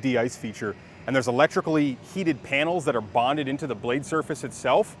blade de-ice feature. And there's electrically heated panels that are bonded into the blade surface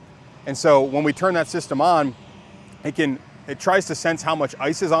itself. And so when we turn that system on, it tries to sense how much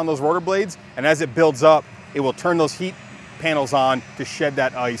ice is on those rotor blades. And as it builds up, it will turn those heat panels on to shed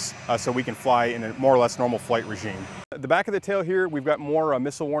that ice so we can fly in a more or less normal flight regime. At the back of the tail here, we've got more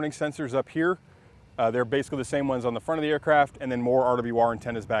missile warning sensors up here. They're basically the same ones on the front of the aircraft, and then more RWR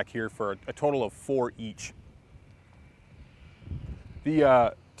antennas back here for a total of 4 each.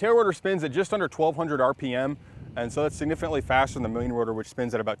 The tail rotor spins at just under 1200 RPM, and so that's significantly faster than the main rotor, which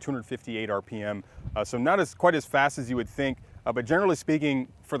spins at about 258 RPM. So not quite as fast as you would think, but generally speaking,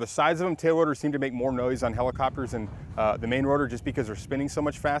 for the size of them, tail rotors seem to make more noise on helicopters than the main rotor, just because they're spinning so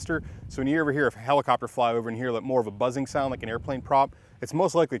much faster. So when you ever hear a helicopter fly over and hear more of a buzzing sound like an airplane prop, it's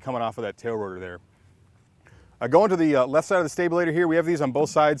most likely coming off of that tail rotor there. Going to the left side of the stabilator here, we have these on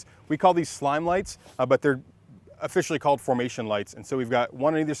both sides. We call these slime lights, but they're officially called formation lights. And so we've got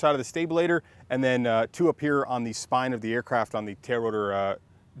one on either side of the stabilator, and then 2 up here on the spine of the aircraft on the tail rotor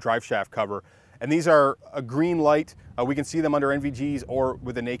drive shaft cover. And these are a green light. We can see them under NVGs or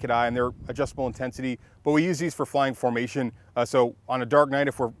with the naked eye, and they're adjustable intensity, but we use these for flying formation. So on a dark night,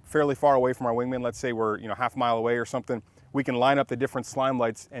 if we're fairly far away from our wingman, let's say we're half a mile away or something, we can line up the different slime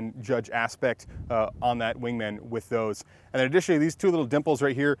lights and judge aspect on that wingman with those. And then additionally, these 2 little dimples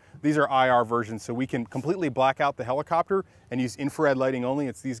right here, these are IR versions, so we can completely black out the helicopter and use infrared lighting only.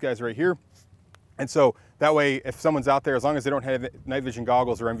 It's these guys right here. And so that way, if someone's out there, as long as they don't have night vision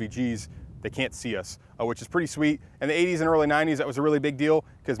goggles or NVGs, they can't see us, which is pretty sweet. In the 80s and early 90s, that was a really big deal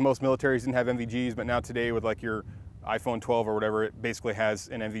because most militaries didn't have NVGs, but now today with like your iPhone 12 or whatever, it basically has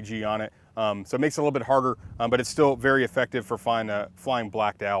an NVG on it. So it makes it a little bit harder, but it's still very effective for flying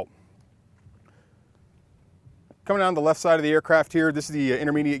blacked out. Coming down the left side of the aircraft here, this is the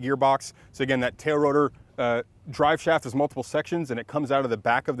intermediate gearbox. So again, that tail rotor drive shaft has multiple sections, and it comes out of the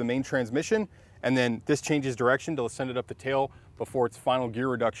back of the main transmission. And then this changes direction to send it up the tail before its final gear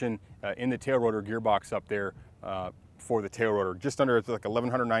reduction in the tail rotor gearbox up there for the tail rotor. Just under like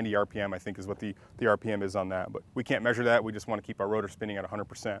 1190 RPM, I think is what the RPM is on that. But we can't measure that. We just want to keep our rotor spinning at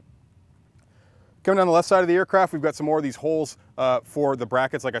 100%. Coming down the left side of the aircraft, we've got some more of these holes for the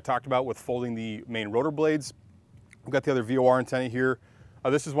brackets like I talked about with folding the main rotor blades. We've got the other VOR antenna here.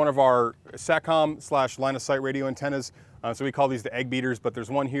 This is one of our SATCOM / line of sight radio antennas. So we call these the egg beaters, but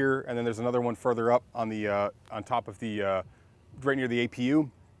there's one here, and then there's another one further up on the on top of the right near the APU.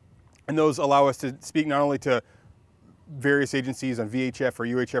 And those allow us to speak not only to various agencies on VHF or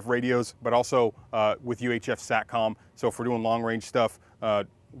UHF radios, but also with UHF SATCOM. So if we're doing long range stuff,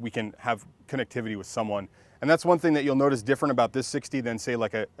 we can have connectivity with someone. And that's one thing that you'll notice different about this 60 than say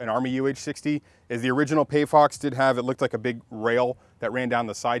like an Army UH-60 is the original Pave did have, it looked like a big rail that ran down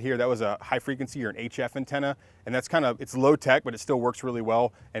the side here. That was a high frequency or an HF antenna. And that's it's low tech, but it still works really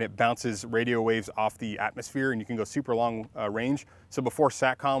well. And it bounces radio waves off the atmosphere, and you can go super long range. So before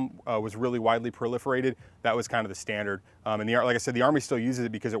SATCOM was really widely proliferated, that was kind of the standard. And like I said, the Army still uses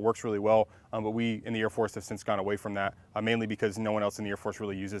it because it works really well. But we in the Air Force have since gone away from that, mainly because no one else in the Air Force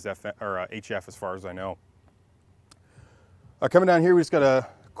really uses HF as far as I know. Coming down here, we just got a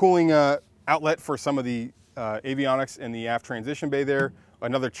cooling outlet for some of the avionics in the aft transition bay there.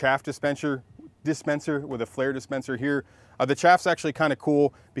 Another chaff dispenser with a flare dispenser here. The chaff's actually kind of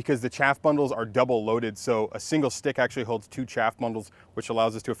cool because the chaff bundles are double loaded. So a single stick actually holds 2 chaff bundles, which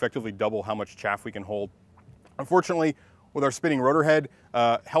allows us to effectively double how much chaff we can hold. Unfortunately, with our spinning rotor head,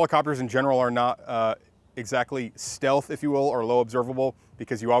 helicopters in general are not exactly stealth, if you will, or low observable,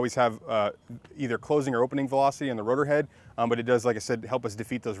 because you always have either closing or opening velocity on the rotor head, but it does, like I said, help us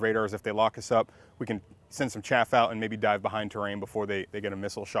defeat those radars. If they lock us up, we can send some chaff out and maybe dive behind terrain before they get a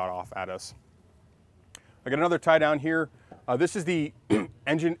missile shot off at us. I got another tie down here. This is the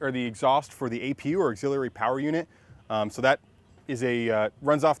engine or the exhaust for the APU or auxiliary power unit. So that is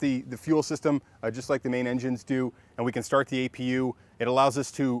runs off the fuel system just like the main engines do, and we can start the APU. It allows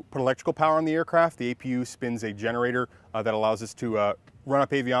us to put electrical power on the aircraft. The APU spins a generator that allows us to run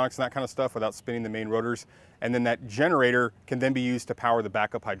up avionics and that kind of stuff without spinning the main rotors. And then that generator can then be used to power the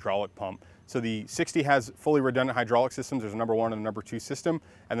backup hydraulic pump. So the 60 has fully redundant hydraulic systems. There's a number 1 and a number 2 system,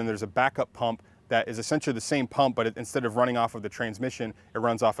 and then there's a backup pump that is essentially the same pump, but instead of running off of the transmission, it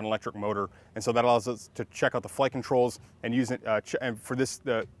runs off an electric motor. And so that allows us to check out the flight controls and use it. And for this,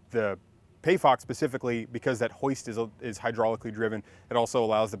 the Pave specifically, because that hoist is hydraulically driven, it also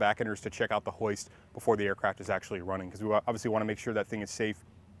allows the backenders to check out the hoist before the aircraft is actually running, because we obviously want to make sure that thing is safe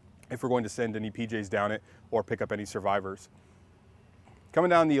if we're going to send any PJs down it or pick up any survivors. Coming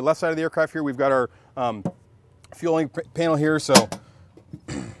down the left side of the aircraft here, we've got our fueling panel here. So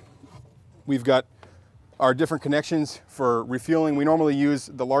we've got our different connections for refueling. We normally use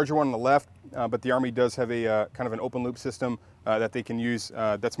the larger one on the left, but the Army does have a kind of an open loop system that they can use.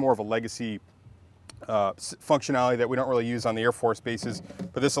 That's more of a legacy functionality that we don't really use on the Air Force bases,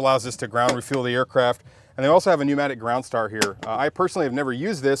 but this allows us to ground refuel the aircraft. And they also have a pneumatic ground star here. I personally have never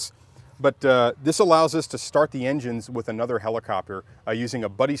used this, but this allows us to start the engines with another helicopter using a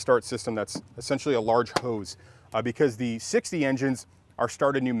buddy start system that's essentially a large hose, because the 60 engines are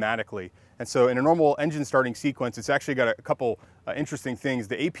started pneumatically. And so in a normal engine starting sequence, it's actually got a couple interesting things.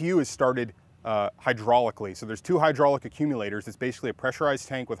 The APU is started hydraulically. So there's two hydraulic accumulators. It's basically a pressurized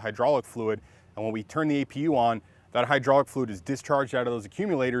tank with hydraulic fluid. And when we turn the APU on, that hydraulic fluid is discharged out of those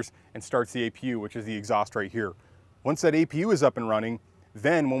accumulators and starts the APU, which is the exhaust right here. Once that APU is up and running,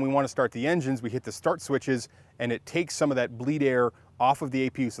 then when we want to start the engines, we hit the start switches and it takes some of that bleed air off of the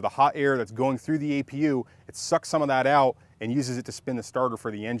APU. So the hot air that's going through the APU, it sucks some of that out and uses it to spin the starter for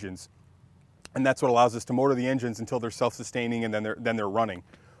the engines. And that's what allows us to motor the engines until they're self-sustaining and then they're running.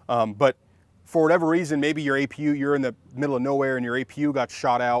 But for whatever reason, maybe your APU, you're in the middle of nowhere and your APU got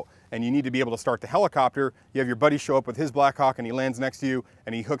shot out and you need to be able to start the helicopter. You have your buddy show up with his Black Hawk and he lands next to you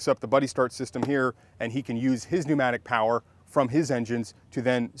and he hooks up the buddy start system here and he can use his pneumatic power from his engines to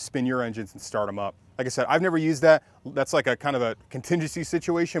then spin your engines and start them up. Like I said, I've never used that. That's like a kind of a contingency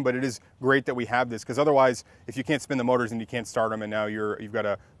situation, but it is great that we have this, because otherwise, if you can't spin the motors and you can't start them, and now you've got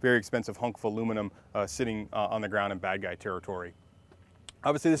a very expensive hunk of aluminum sitting on the ground in bad guy territory.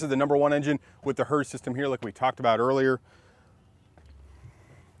 Obviously, this is the #1 engine with the HH system here, like we talked about earlier.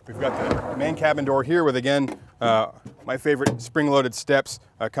 We've got the main cabin door here with, again, my favorite spring-loaded steps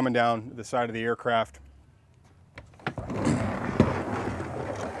coming down the side of the aircraft.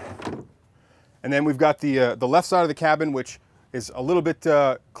 And then we've got the left side of the cabin, which is a little bit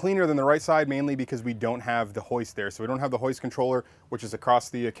cleaner than the right side, mainly because we don't have the hoist there. So we don't have the hoist controller, which is across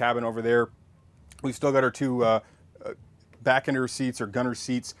the cabin over there. We've still got our two backender seats or gunner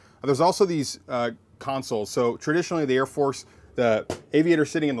seats. There's also these consoles. So traditionally, the Air Force, the aviator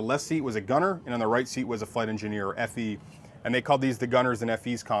sitting in the left seat was a gunner, and on the right seat was a flight engineer, or FE. And they called these the gunners and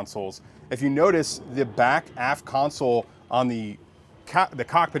FEs consoles. If you notice, the back aft console on the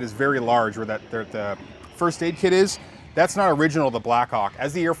cockpit is very large, where the first aid kit is. That's not original to the Black Hawk.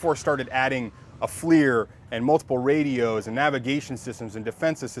 As the Air Force started adding a FLIR and multiple radios and navigation systems and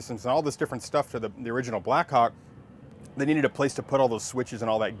defensive systems and all this different stuff to the original Black Hawk, they needed a place to put all those switches and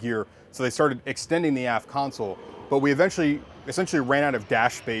all that gear. So they started extending the aft console. But we essentially ran out of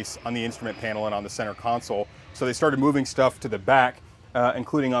dash space on the instrument panel and on the center console. So they started moving stuff to the back,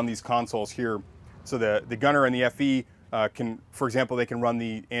 including on these consoles here. So the gunner and the FE can, for example, they can run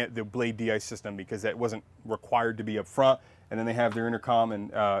the blade de-ice system, because that wasn't required to be up front. And then they have their intercom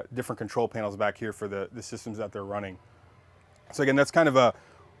and different control panels back here for the systems that they're running. So again, that's kind of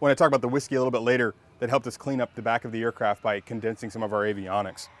when I talk about the whiskey a little bit later, that helped us clean up the back of the aircraft by condensing some of our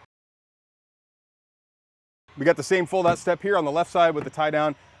avionics. We got the same fold-out step here on the left side with the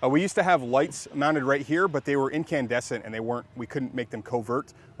tie-down. We used to have lights mounted right here, but they were incandescent and we couldn't make them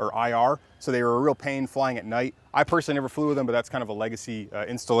covert or IR, so they were a real pain flying at night. I personally never flew with them, but that's kind of a legacy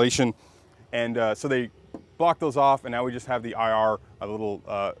installation. And so they blocked those off, and now we just have the IR little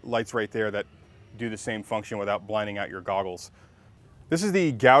lights right there that do the same function without blinding out your goggles. This is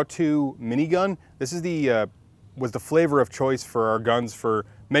the Gao-2 minigun. This is was the flavor of choice for our guns for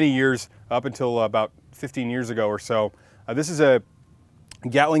many years, up until about 15 years ago or so. This is a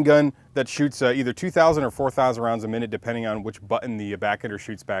Gatling gun that shoots either 2,000 or 4,000 rounds a minute, depending on which button the backender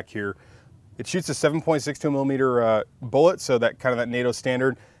shoots back here. It shoots a 7.62 millimeter bullet, so that kind of that NATO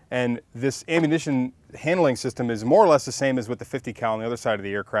standard. And this ammunition handling system is more or less the same as with the 50 cal on the other side of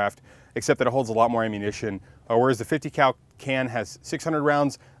the aircraft, except that it holds a lot more ammunition. Whereas the 50 cal can has 600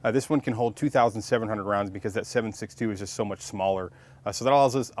 rounds, this one can hold 2,700 rounds, because that 7.62 is just so much smaller. So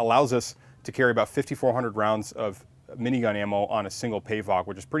that allows us to carry about 5,400 rounds of minigun ammo on a single Pave,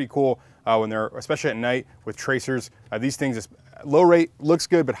 which is pretty cool when they're, especially at night with tracers. These things, low rate looks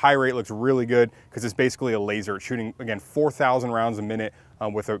good, but high rate looks really good, because it's basically a laser. It's shooting, again, 4,000 rounds a minute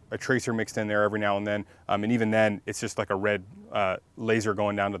with a tracer mixed in there every now and then. And even then, it's just like a red laser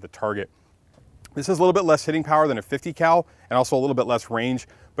going down to the target. This has a little bit less hitting power than a 50 cal, and also a little bit less range,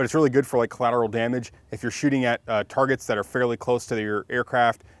 but it's really good for like collateral damage. If you're shooting at targets that are fairly close to your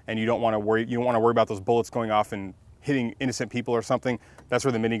aircraft and you don't want to worry about those bullets going off and hitting innocent people or something, that's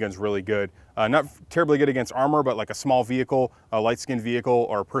where the minigun's really good. Not terribly good against armor, but like a small vehicle, a light-skinned vehicle,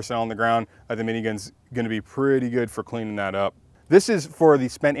 or personnel on the ground, the minigun's gonna be pretty good for cleaning that up. This is for the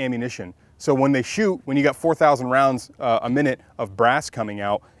spent ammunition. So when they shoot, when you got 4,000 rounds a minute of brass coming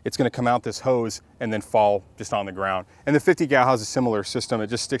out, it's gonna come out this hose and then fall just on the ground. And the 50 cal has a similar system. It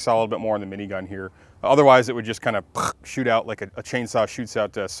just sticks out a little bit more in the minigun here. Otherwise, it would just kind of shoot out like a chainsaw shoots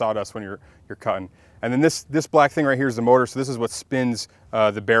out sawdust when you're cutting. And then this black thing right here is the motor. So this is what spins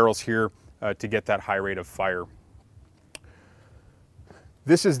the barrels here to get that high rate of fire.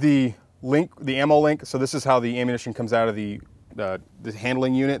 This is the link, the ammo link. So this is how the ammunition comes out of the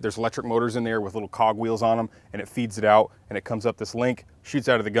handling unit. There's electric motors in there with little cog wheels on them, and it feeds it out, and it comes up this link, shoots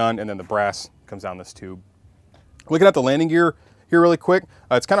out of the gun, and then the brass comes down this tube. Looking at the landing gear here really quick,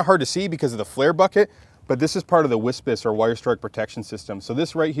 it's kind of hard to see because of the flare bucket, but this is part of the WSPIS, or wire strike protection system. So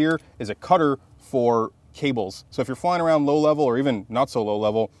this right here is a cutter for cables. So if you're flying around low level or even not so low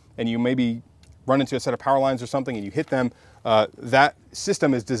level, and you maybe run into a set of power lines or something and you hit them, that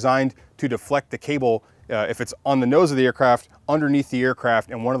system is designed to deflect the cable if it's on the nose of the aircraft, underneath the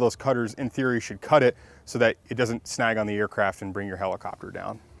aircraft, and one of those cutters in theory should cut it so that it doesn't snag on the aircraft and bring your helicopter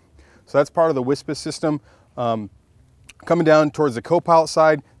down. So that's part of the WSPIS system. Coming down towards the co-pilot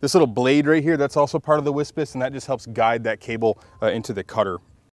side, this little blade right here, that's also part of the WSPIS, and that just helps guide that cable into the cutter.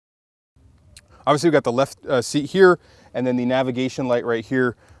 Obviously we've got the left seat here, and then the navigation light right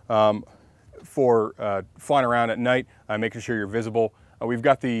here for flying around at night, making sure you're visible. We've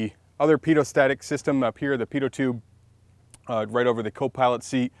got the other pitot-static system up here, the pitot tube right over the co-pilot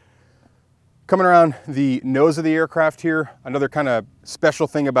seat. Coming around the nose of the aircraft here, another kind of special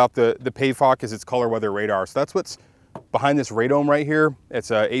thing about the Pave Hawk is its color weather radar. So that's what's behind this radome right here.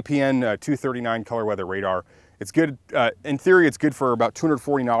 It's a APN 239 color weather radar. It's good, in theory, it's good for about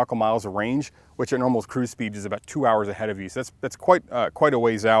 240 nautical miles of range, which at normal cruise speed is about 2 hours ahead of you. So that's quite a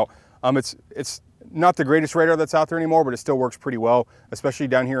ways out. It's not the greatest radar that's out there anymore, but it still works pretty well, especially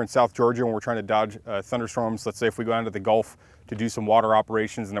down here in South Georgia when we're trying to dodge thunderstorms. Let's say if we go down to the Gulf to do some water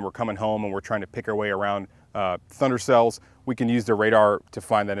operations and then we're coming home and we're trying to pick our way around thunder cells, we can use the radar to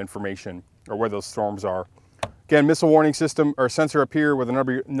find that information or where those storms are. Again, missile warning system or sensor up here with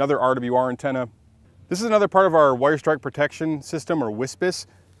another RWR antenna. This is another part of our wire strike protection system, or WSPIS.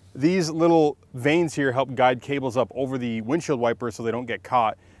 These little vanes here help guide cables up over the windshield wipers so they don't get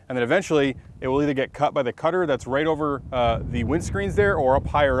caught. And then eventually it will either get cut by the cutter that's right over the windscreens there, or up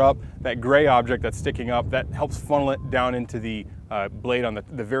higher up, that gray object that's sticking up, that helps funnel it down into the blade on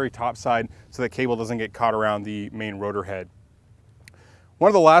the very top side so the cable doesn't get caught around the main rotor head. One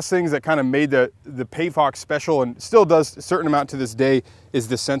of the last things that kind of made the Pave Hawk special, and still does a certain amount to this day, is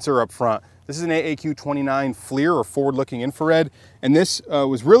the sensor up front. This is an AAQ-29 FLIR, or forward-looking infrared, and this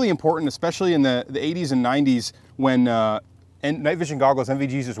was really important, especially in the 80s and 90s when night vision goggles,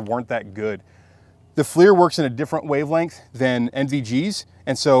 NVGs, just weren't that good. The FLIR works in a different wavelength than NVGs,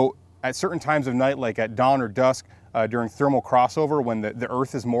 and so at certain times of night, like at dawn or dusk, during thermal crossover, when the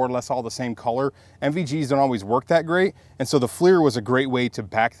Earth is more or less all the same color, NVGs don't always work that great, and so the FLIR was a great way to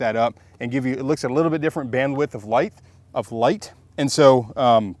back that up and give you, it looks at a little bit different bandwidth of light, and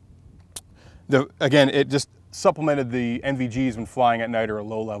so again, it just supplemented the NVGs when flying at night or a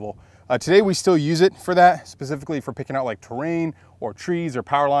low level. Today we still use it for that, specifically for picking out like terrain or trees or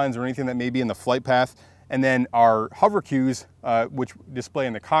power lines or anything that may be in the flight path. And then our hover cues, which display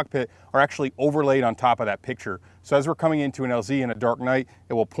in the cockpit, are actually overlaid on top of that picture. So as we're coming into an LZ in a dark night,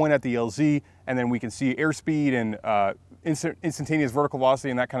 it will point at the LZ, and then we can see airspeed and instantaneous vertical velocity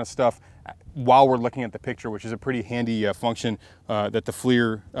and that kind of stuff while we're looking at the picture, which is a pretty handy function that the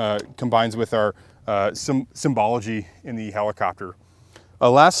FLIR combines with our symbology in the helicopter.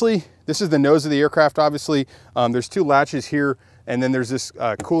 Lastly, this is the nose of the aircraft, obviously. There's two latches here, and then there's this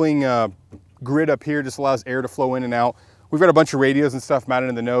cooling grid up here, just allows air to flow in and out. We've got a bunch of radios and stuff mounted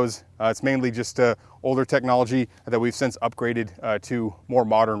in the nose. It's mainly just older technology that we've since upgraded to more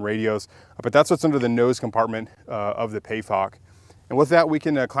modern radios. But that's what's under the nose compartment of the Pave Hawk. And with that, we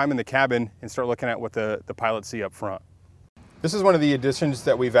can climb in the cabin and start looking at what the pilots see up front. This is one of the additions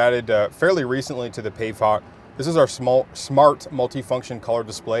that we've added fairly recently to the Pave Hawk. This is our smart multifunction color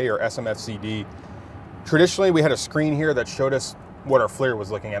display, or SMFCD. Traditionally, we had a screen here that showed us what our FLIR was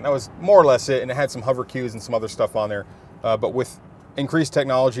looking at. That was more or less it, and it had some hover cues and some other stuff on there. But with increased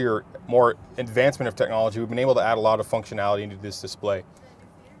technology, or more advancement of technology, we've been able to add a lot of functionality into this display.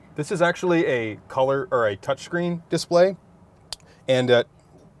 This is actually a color or a touchscreen display, and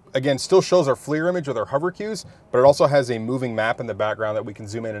again, still shows our FLIR image with our hover cues, but it also has a moving map in the background that we can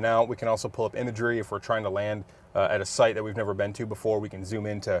zoom in and out. We can also pull up imagery if we're trying to land at a site that we've never been to before. We can zoom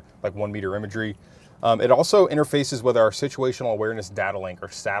into like 1 meter imagery. It also interfaces with our situational awareness data link, or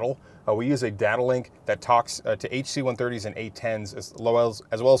saddle. We use a data link that talks to HC-130s and A-10s as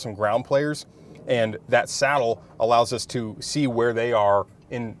well as some ground players. And that saddle allows us to see where they are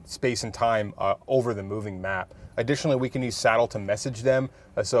in space and time over the moving map. Additionally, we can use saddle to message them.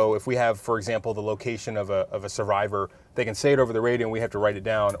 So if we have, for example, the location of a survivor, they can say it over the radio and we have to write it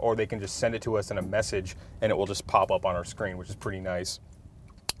down, or they can just send it to us in a message and it will just pop up on our screen, which is pretty nice.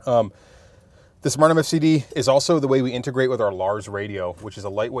 The Smart MFCD is also the way we integrate with our LARS radio, which is a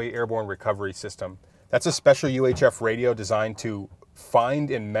lightweight airborne recovery system. That's a special UHF radio designed to find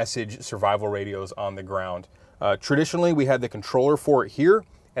and message survival radios on the ground. Traditionally, we had the controller for it here,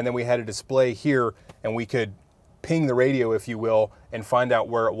 and then we had a display here, and we could ping the radio, if you will, and find out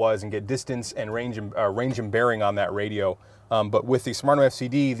where it was and get distance and range and bearing on that radio. But with the Smart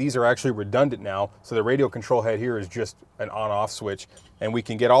MFCD, these are actually redundant now, so the radio control head here is just an on-off switch, and we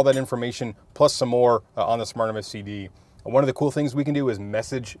can get all that information plus some more on the Smart MFCD. One of the cool things we can do is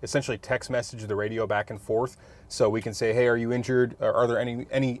message, essentially text message the radio back and forth. So we can say, hey, are you injured? Are there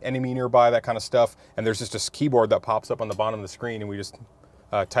any enemy nearby? That kind of stuff. And there's just a keyboard that pops up on the bottom of the screen, and we just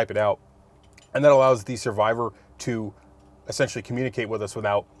type it out. And that allows the survivor to essentially communicate with us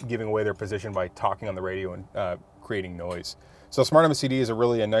without giving away their position by talking on the radio and creating noise. So Smart MFCD is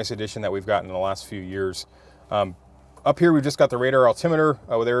a nice addition that we've gotten in the last few years. Up here, we've just got the radar altimeter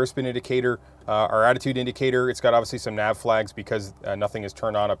with airspeed indicator, our attitude indicator. It's got obviously some nav flags because nothing is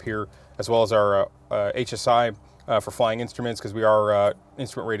turned on up here, as well as our HSI for flying instruments because we are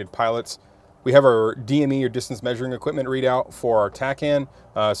instrument rated pilots. We have our DME, or distance measuring equipment, readout for our TACAN.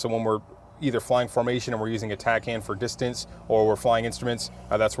 So when we're either flying formation and we're using a TACAN for distance, or we're flying instruments,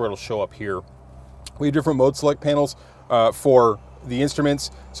 that's where it'll show up here. We have different mode select panels for the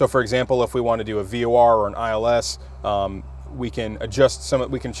instruments. So for example, if we want to do a VOR or an ILS, we can adjust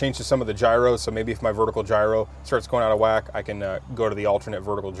we can change to some of the gyros. So maybe if my vertical gyro starts going out of whack, I can go to the alternate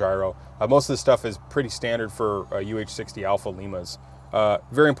vertical gyro. Most of this stuff is pretty standard for UH-60 Alpha Limas.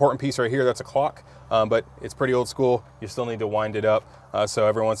 Very important piece right here, that's a clock, but it's pretty old school. You still need to wind it up. So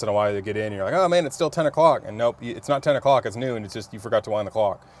every once in a while you get in and you're like, oh man, it's still 10 o'clock. And nope, it's not 10 o'clock, it's noon. It's just you forgot to wind the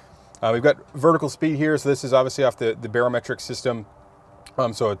clock. We've got vertical speed here. So this is obviously off the barometric system.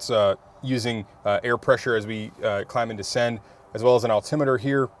 So it's using air pressure as we climb and descend, as well as an altimeter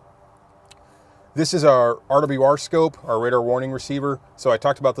here. This is our RWR scope, our radar warning receiver. So I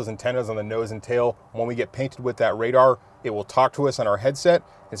talked about those antennas on the nose and tail. When we get painted with that radar, it will talk to us on our headset.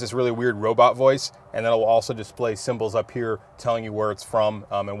 It's this really weird robot voice, and then it will also display symbols up here telling you where it's from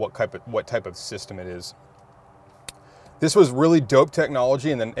and what type of system it is. This was really dope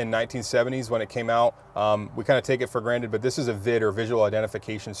technology in 1970s when it came out. We kind of take it for granted, but this is a VID, or visual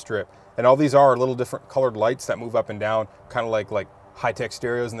identification strip. And all these are little different colored lights that move up and down, kind of like high-tech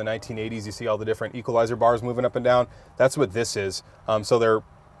stereos in the 1980s. You see all the different equalizer bars moving up and down. That's what this is. So they're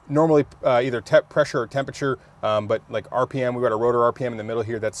normally either pressure or temperature, but like RPM, we've got a rotor RPM in the middle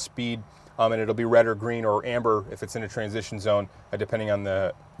here, that's speed. And it'll be red or green or amber if it's in a transition zone, depending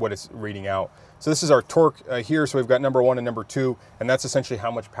on what it's reading out. So this is our torque here. So we've got number 1 and number 2, and that's essentially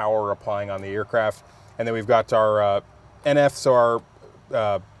how much power we're applying on the aircraft. And then we've got our NF, so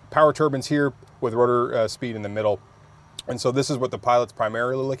our power turbines here with rotor speed in the middle. And so this is what the pilot's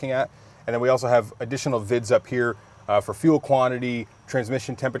primarily looking at. And then we also have additional VIDs up here for fuel quantity,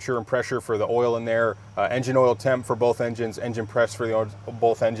 transmission temperature and pressure for the oil in there, engine oil temp for both engines, engine press for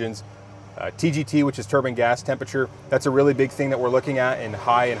both engines. TGT, which is turbine gas temperature, that's a really big thing that we're looking at in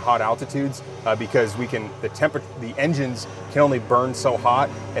high and hot altitudes because the engines can only burn so hot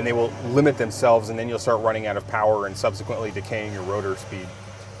and they will limit themselves, and then you'll start running out of power and subsequently decaying your rotor speed.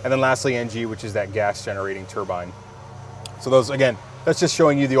 And then lastly, NG, which is that gas generating turbine. So those, again, that's just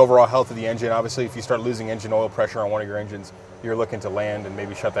showing you the overall health of the engine. Obviously, if you start losing engine oil pressure on one of your engines, you're looking to land and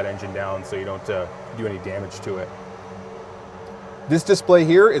maybe shut that engine down so you don't do any damage to it. This display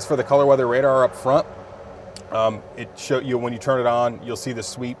here is for the color weather radar up front. It shows you, when you turn it on, you'll see the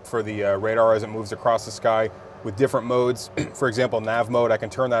sweep for the radar as it moves across the sky with different modes. For example, nav mode, I can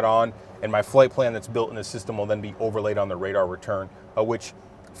turn that on, and my flight plan that's built in the system will then be overlaid on the radar return, which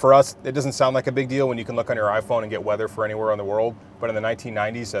for us, it doesn't sound like a big deal when you can look on your iPhone and get weather for anywhere in the world. But in the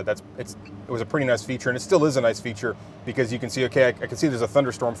 1990s, it was a pretty nice feature, and it still is a nice feature because you can see, okay, I can see there's a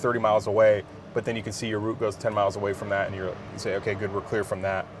thunderstorm 30 miles away, but then you can see your route goes 10 miles away from that, and you say, okay, good, we're clear from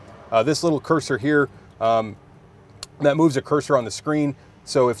that. This little cursor here, that moves a cursor on the screen.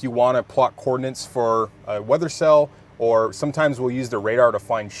 So if you want to plot coordinates for a weather cell, or sometimes we'll use the radar to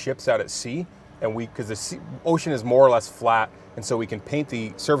find ships out at sea, and because the ocean is more or less flat, And so we can paint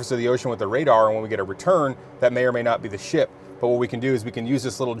the surface of the ocean with the radar, and when we get a return, that may or may not be the ship. But what we can do is we can use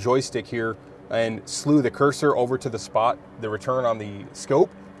this little joystick here and slew the cursor over to the spot, the return on the scope,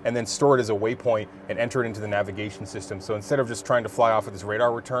 and then store it as a waypoint and enter it into the navigation system. So instead of just trying to fly off of this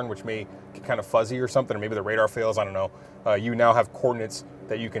radar return, which may get kind of fuzzy or something, or maybe the radar fails, I don't know, you now have coordinates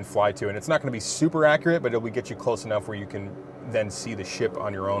that you can fly to. And it's not going to be super accurate, but it'll get you close enough where you can then see the ship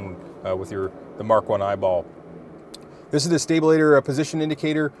on your own with the Mark I eyeball. This is the stabilator position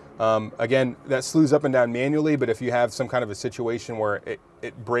indicator. Again, that slews up and down manually, but if you have some kind of a situation where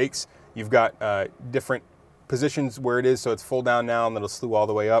it breaks, you've got different positions where it is, so it's full down now and it'll slew all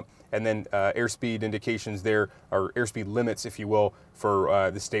the way up, and then airspeed indications there, or airspeed limits, if you will, for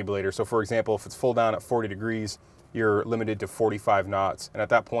the stabilator. So for example, if it's full down at 40 degrees, you're limited to 45 knots, and at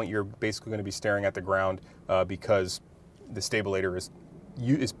that point you're basically going to be staring at the ground because the stabilator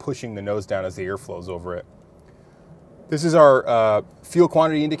is pushing the nose down as the air flows over it. This is our fuel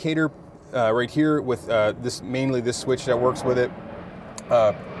quantity indicator right here with mainly this switch that works with it.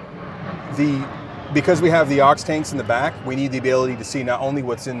 Because we have the aux tanks in the back, we need the ability to see not only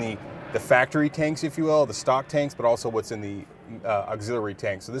what's in the factory tanks, if you will, the stock tanks, but also what's in the auxiliary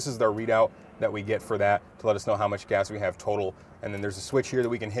tanks. So this is our readout that we get for that to let us know how much gas we have total. And then there's a switch here that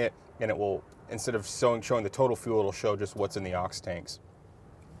we can hit, and it will, instead of showing the total fuel, it'll show just what's in the aux tanks.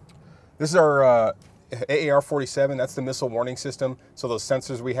 This is our AAR-47, that's the missile warning system. So those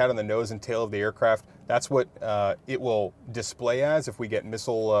sensors we had on the nose and tail of the aircraft, that's what it will display as if we get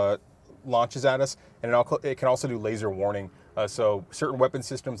missile launches at us, and it can also do laser warning. So certain weapon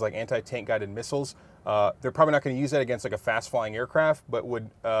systems like anti-tank guided missiles, they're probably not going to use that against like a fast-flying aircraft, but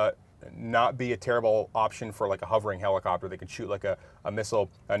would not be a terrible option for like a hovering helicopter. They could shoot like a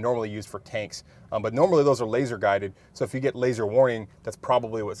missile normally used for tanks. But normally those are laser guided. So if you get laser warning, that's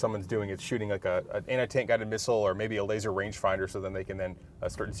probably what someone's doing. It's shooting like an anti-tank guided missile or maybe a laser rangefinder, so then they can then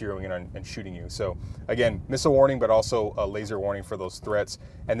start zeroing in and shooting you. So again, missile warning, but also a laser warning for those threats.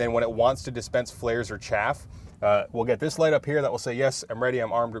 And then when it wants to dispense flares or chaff, we'll get this light up here that will say, yes, I'm ready,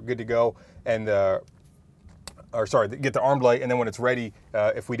 I'm armed, we're good to go. And get the armed light, and then when it's ready,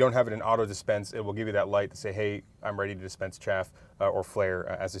 if we don't have it in auto dispense, it will give you that light to say, hey, I'm ready to dispense chaff or flare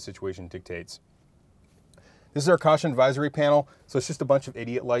as the situation dictates. This is our caution advisory panel. So it's just a bunch of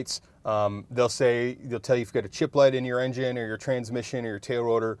idiot lights. They'll tell you if you've got a chip light in your engine or your transmission or your tail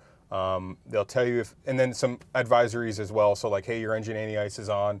rotor. They'll tell you and then some advisories as well. So like, hey, your engine anti-ice is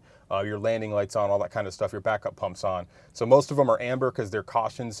on, your landing light's on, all that kind of stuff, your backup pump's on. So most of them are amber because they're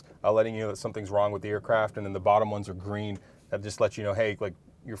cautions letting you know that something's wrong with the aircraft, and then the bottom ones are green that just let you know, hey, like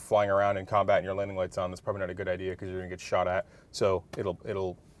you're flying around in combat and your landing light's on. That's probably not a good idea because you're gonna get shot at. So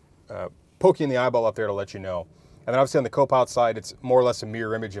it'll poke you in the eyeball up there to let you know. And then obviously on the co-pilot side, it's more or less a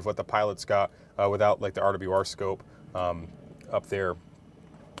mirror image of what the pilot's got without like the RWR scope up there.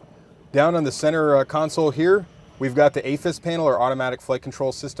 Down on the center console here, we've got the AFIS panel, or Automatic Flight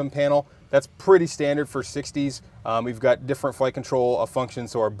Control System panel. That's pretty standard for 60s. We've got different flight control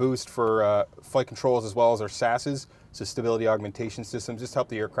functions, so our boost for flight controls as well as our SASs, so stability augmentation systems, just help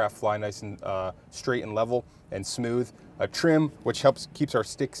the aircraft fly nice and straight and level and smooth. Trim, which keeps our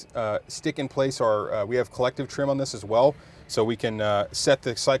stick in place, or we have collective trim on this as well. So we can set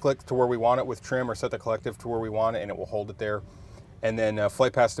the cyclic to where we want it with trim, or set the collective to where we want it, and it will hold it there. And then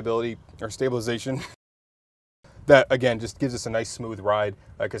flight path stability or stabilization. That again just gives us a nice smooth ride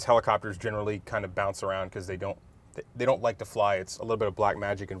because helicopters generally kind of bounce around because they don't like to fly. It's a little bit of black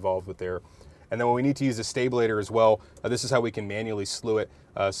magic involved with there. And then when we need to use a stabilator as well, this is how we can manually slew it.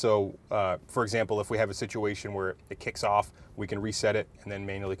 For example, if we have a situation where it kicks off, we can reset it and then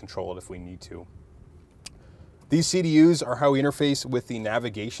manually control it if we need to. These CDUs are how we interface with the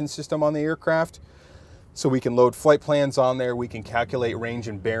navigation system on the aircraft. So we can load flight plans on there. We can calculate range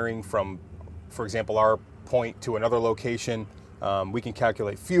and bearing from, for example, our point to another location. We can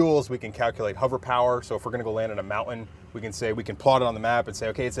calculate fuels. We can calculate hover power. So if we're going to go land on a mountain, we can plot it on the map and say,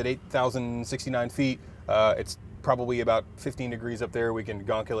 okay, it's at 8,069 feet. It's probably about 15 degrees up there. We can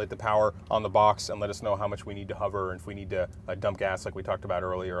calculate the power on the box and let us know how much we need to hover, and if we need to dump gas like we talked about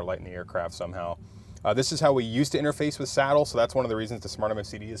earlier, or lighten the aircraft somehow. This is how we used to interface with Saddle, so that's one of the reasons the Smart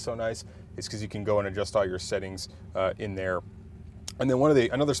MFCD is so nice, is because you can go and adjust all your settings in there. And then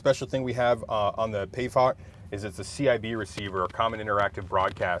another special thing we have on the Pave is it's a CIB receiver, or Common Interactive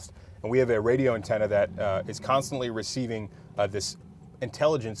Broadcast. And we have a radio antenna that is constantly receiving this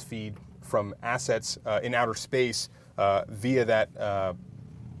intelligence feed from assets in outer space via that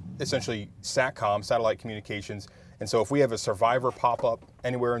essentially SATCOM, satellite communications. And so if we have a survivor pop up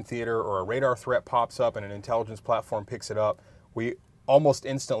anywhere in theater, or a radar threat pops up and an intelligence platform picks it up, we almost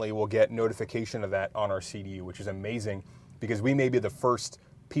instantly will get notification of that on our CDU, which is amazing because we may be the first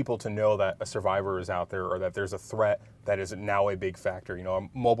people to know that a survivor is out there or that there's a threat that is now a big factor. You know,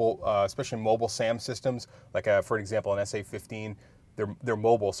 mobile, especially mobile SAM systems, like for example, an SA-15, they're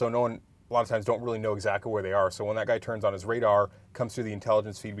mobile, so no one a lot of times don't really know exactly where they are. So when that guy turns on his radar, comes through the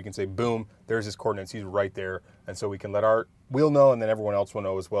intelligence feed, we can say, boom, there's his coordinates, he's right there. And so we can let we'll know, and then everyone else will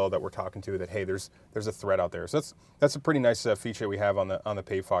know as well that we're talking to that, hey, there's a threat out there. So that's a pretty nice feature we have on the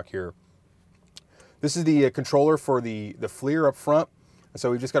Pave here. This is the controller for the FLIR up front.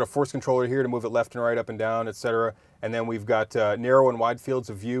 So we've just got a force controller here to move it left and right, up and down, etc. And then we've got narrow and wide fields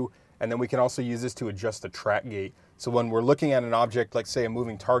of view. And then we can also use this to adjust the track gate. So when we're looking at an object, like say a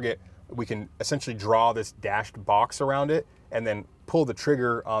moving target, we can essentially draw this dashed box around it and then pull the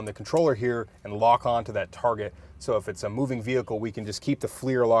trigger on the controller here and lock onto that target. So if it's a moving vehicle, we can just keep the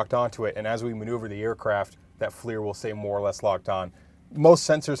FLIR locked onto it. And as we maneuver the aircraft, that FLIR will stay more or less locked on. Most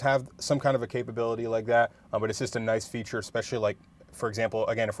sensors have some kind of a capability like that, but it's just a nice feature, especially like, for example,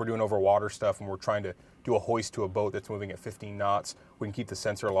 again, if we're doing over water stuff and we're trying to do a hoist to a boat that's moving at 15 knots, we can keep the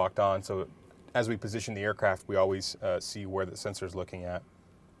sensor locked on. So as we position the aircraft, we always see where the sensor is looking at.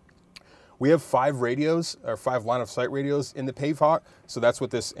 We have 5 radios, or 5 line of sight radios in the Pave. So that's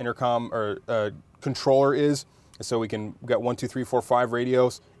what this intercom or controller is. So we got 1, 2, 3, 4, 5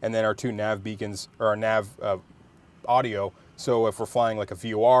 radios, and then our 2 nav beacons, or our nav audio. So if we're flying like a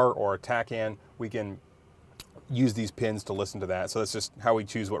VOR or a TACAN, we can use these pins to listen to that. So that's just how we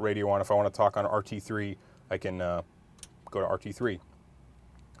choose what radio I want. If I want to talk on RT3, I can go to RT3.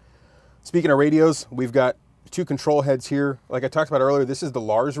 Speaking of radios, we've got 2 control heads here. Like I talked about earlier, this is the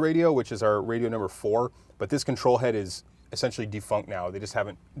Lars radio, which is our radio number 4, but this control head is essentially defunct now. They just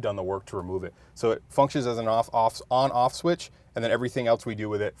haven't done the work to remove it. So it functions as an on-off switch, and then everything else we do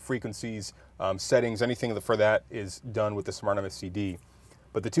with it, frequencies, settings, anything for that is done with the Smart MFCD.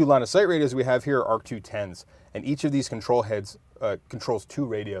 But the 2 line of sight radios we have here are ARC-210s, and each of these control heads controls 2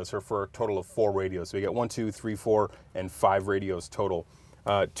 radios, or for a total of 4 radios. So we get 1, 2, 3, 4, and 5 radios total.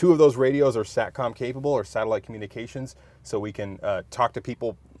 2 of those radios are SATCOM capable, or satellite communications, so we can talk to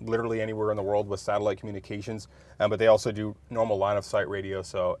people literally anywhere in the world with satellite communications, but they also do normal line of sight radio,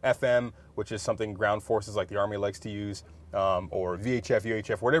 so FM, which is something ground forces like the Army likes to use, or VHF,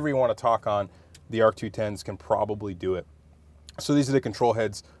 UHF, whatever you want to talk on, the ARC-210s can probably do it. So these are the control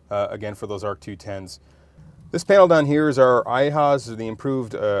heads, again, for those ARC-210s. This panel down here is our IHAs, the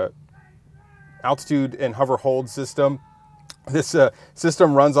improved altitude and hover hold system. This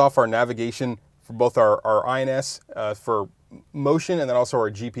system runs off our navigation for both our INS for motion, and then also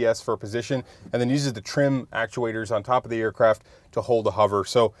our GPS for position, and then uses the trim actuators on top of the aircraft to hold the hover.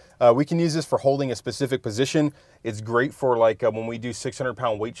 So we can use this for holding a specific position. It's great for like when we do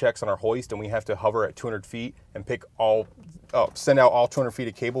 600-pound weight checks on our hoist and we have to hover at 200 feet and send out all 200 feet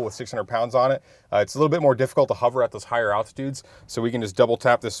of cable with 600 pounds on it. It's a little bit more difficult to hover at those higher altitudes, so we can just double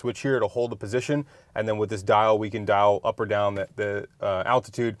tap this switch here to hold the position, and then with this dial we can dial up or down the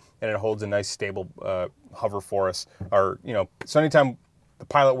altitude, and it holds a nice stable hover for us. Or, you know, so anytime the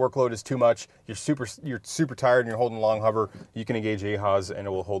pilot workload is too much, you're super tired and you're holding long hover, you can engage AHAs and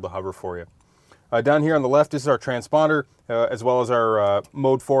it will hold the hover for you. Down here on the left, this is our transponder, as well as our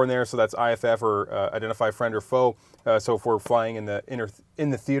mode 4 in there, so that's IFF, or identify friend or foe. So if we're flying in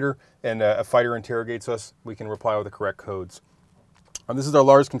the theater and a fighter interrogates us, we can reply with the correct codes. This is our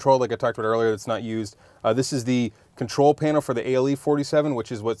Lars control, like I talked about earlier, that's not used. This is the control panel for the ALE-47,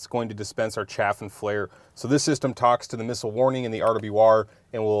 which is what's going to dispense our chaff and flare. So this system talks to the missile warning and the RWR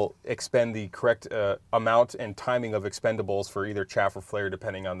and will expend the correct amount and timing of expendables for either chaff or flare,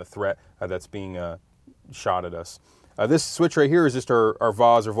 depending on the threat that's being shot at us. This switch right here is just our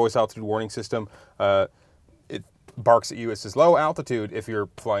VAS, or voice altitude warning system. It barks at you. It says low altitude if you're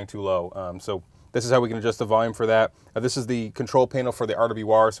flying too low. So this is how we can adjust the volume for that. This is the control panel for the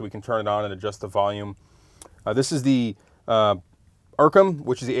RWR, so we can turn it on and adjust the volume. This is the IRCM,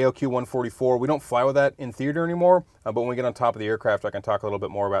 which is the ALQ-144. We don't fly with that in theater anymore, but when we get on top of the aircraft, I can talk a little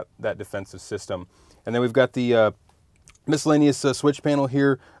bit more about that defensive system. And then we've got the miscellaneous switch panel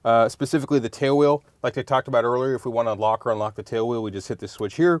here, specifically the tail wheel. Like I talked about earlier, if we want to lock or unlock the tail wheel, we just hit this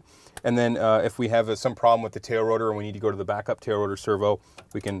switch here. And then if we have some problem with the tail rotor and we need to go to the backup tail rotor servo,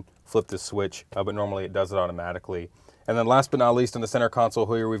 we can flip this switch, but normally it does it automatically. And then last but not least, on the center console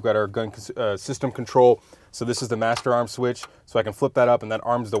here, we've got our gun system control. So this is the master arm switch, so I can flip that up and that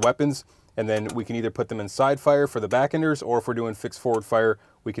arms the weapons. And then we can either put them in side fire for the backenders, or if we're doing fixed forward fire,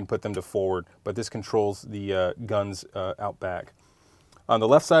 we can put them to forward. But this controls the guns out back. On the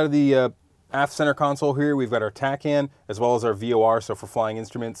left side of the aft center console here, we've got our TACAN as well as our VOR, so for flying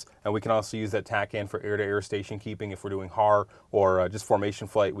instruments, and we can also use that TACAN for air-to-air station keeping if we're doing HAR or just formation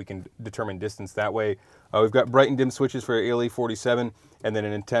flight. We can determine distance that way. We've got bright and dim switches for ALE47, and then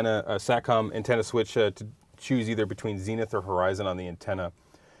an antenna, a SATCOM antenna switch to choose either between zenith or horizon on the antenna.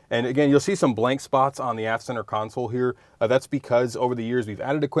 And again, you'll see some blank spots on the aft center console here. That's because over the years we've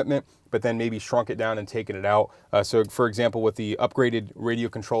added equipment, but then maybe shrunk it down and taken it out. So for example, with the upgraded radio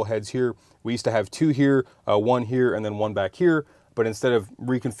control heads here, we used to have 2 here, 1 here, and then 1 back here. But instead of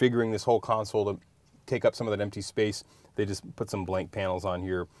reconfiguring this whole console to take up some of that empty space, they just put some blank panels on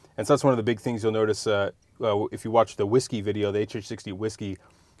here. And so that's one of the big things you'll notice if you watch the whiskey video, the HH-60 whiskey,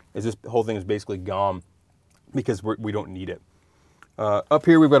 is this whole thing is basically gone because we don't need it. Up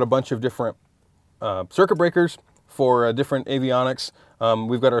here, we've got a bunch of different circuit breakers for different avionics.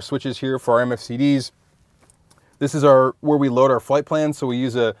 We've got our switches here for our MFCDs. This is where we load our flight plans. So we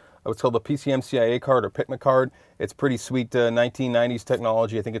use what's called a PCM CIA card or PICMA card. It's pretty sweet 1990s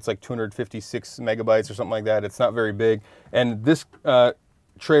technology. I think it's like 256 megabytes or something like that. It's not very big. And this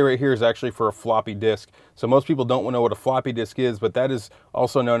tray right here is actually for a floppy disk. So most people don't know what a floppy disk is, but that is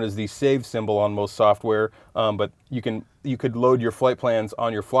also known as the save symbol on most software. But you could load your flight plans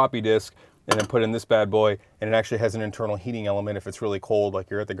on your floppy disk and then put in this bad boy, and it actually has an internal heating element if it's really cold, like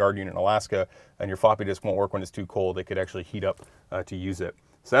you're at the guard unit in Alaska and your floppy disk won't work when it's too cold. It could actually heat up to use it.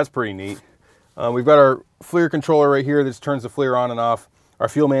 So that's pretty neat. We've got our FLIR controller right here that turns the FLIR on and off. Our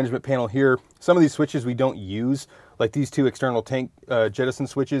fuel management panel here. Some of these switches we don't use, like these 2 external tank jettison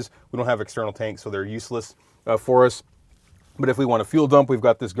switches. We don't have external tanks, so they're useless for us. But if we want a fuel dump, we've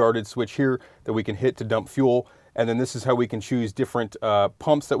got this guarded switch here that we can hit to dump fuel. And then this is how we can choose different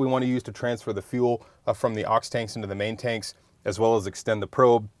pumps that we want to use to transfer the fuel from the aux tanks into the main tanks, as well as extend the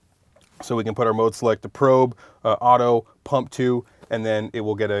probe. So we can put our mode select to probe, auto, pump 2, and then it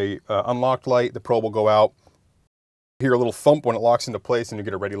will get a unlocked light. The probe will go out. Hear a little thump when it locks into place, and you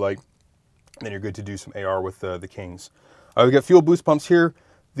get a ready light. And then you're good to do some AR with the Kings. We've got fuel boost pumps here.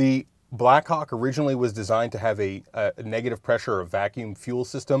 The Blackhawk originally was designed to have a negative pressure or vacuum fuel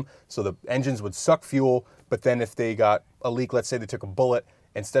system, so the engines would suck fuel, but then if they got a leak, let's say they took a bullet,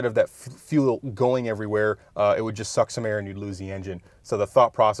 instead of that fuel going everywhere, it would just suck some air and you'd lose the engine. So the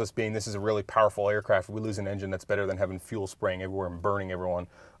thought process being, this is a really powerful aircraft. If we lose an engine, that's better than having fuel spraying everywhere and burning everyone.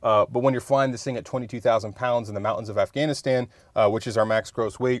 But when you're flying this thing at 22,000 pounds in the mountains of Afghanistan, which is our max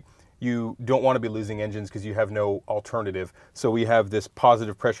gross weight, you don't want to be losing engines because you have no alternative. So we have this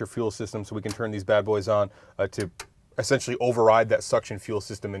positive pressure fuel system, so we can turn these bad boys on to essentially override that suction fuel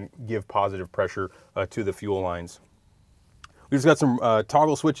system and give positive pressure to the fuel lines. We've just got some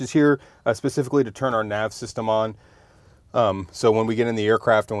toggle switches here specifically to turn our nav system on. So when we get in the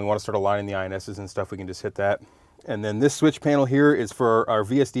aircraft and we want to start aligning the INSs and stuff, we can just hit that. And then this switch panel here is for our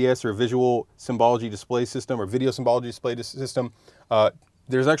VSDS, or Visual Symbology Display System, or Video Symbology Display System.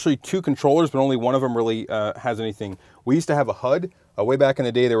 There's actually 2 controllers, but only one of them really has anything. We used to have a HUD. Way back in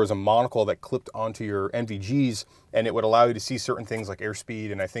the day, there was a monocle that clipped onto your NVGs, and it would allow you to see certain things like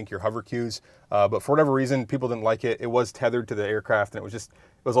airspeed and I think your hover cues. But for whatever reason, people didn't like it. It was tethered to the aircraft, and it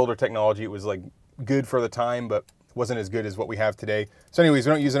was older technology. It was like good for the time, but wasn't as good as what we have today. So anyways,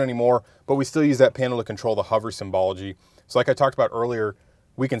 we don't use it anymore, but we still use that panel to control the hover symbology. So like I talked about earlier,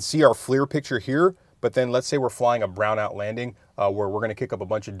 we can see our FLIR picture here, but then let's say we're flying a brownout landing where we're going to kick up a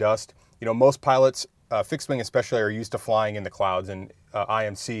bunch of dust. You know, most pilots, fixed wing especially, are used to flying in the clouds and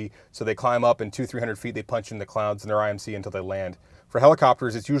IMC. So they climb up and 200-300 feet, they punch in the clouds and they're IMC until they land. For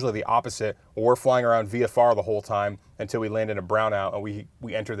helicopters, it's usually the opposite. We're flying around VFR the whole time until we land in a brownout, and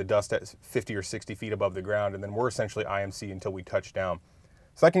we enter the dust at 50 or 60 feet above the ground, and then we're essentially IMC until we touch down.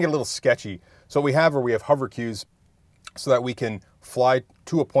 So that can get a little sketchy. So what we have hover cues, so that we can fly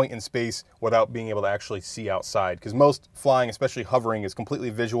to a point in space without being able to actually see outside. Because most flying, especially hovering, is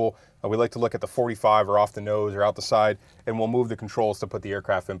completely visual. We like to look at the 45 or off the nose or out the side, and we'll move the controls to put the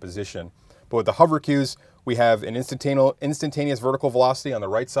aircraft in position. But with the hover cues, we have an instantaneous vertical velocity on the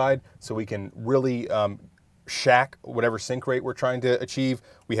right side, so we can really shack whatever sync rate we're trying to achieve.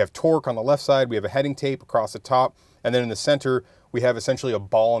 We have torque on the left side, we have a heading tape across the top, and then in the center, we have essentially a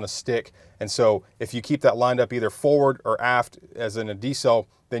ball and a stick. And so if you keep that lined up either forward or aft as in a decel,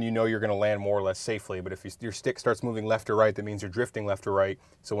 then you know you're going to land more or less safely. But if your stick starts moving left or right, that means you're drifting left or right.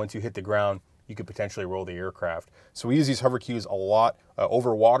 So once you hit the ground, you could potentially roll the aircraft. So we use these hover cues a lot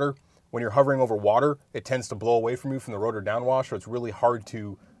over water. When you're hovering over water, it tends to blow away from you from the rotor downwash, so it's really hard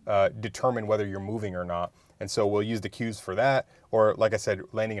to determine whether you're moving or not. And so we'll use the cues for that. Or like I said,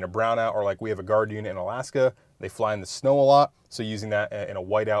 landing in a brownout, or like we have a guard unit in Alaska, they fly in the snow a lot. So using that in a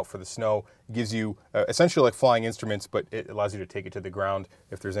whiteout for the snow gives you essentially like flying instruments, but it allows you to take it to the ground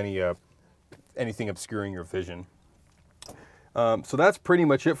if there's any anything obscuring your vision. So that's pretty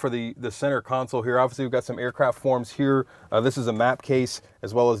much it for the center console here. Obviously, we've got some aircraft forms here. This is a map case,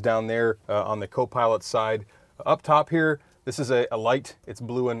 as well as down there on the co-pilot side. Up top here, this is a light. It's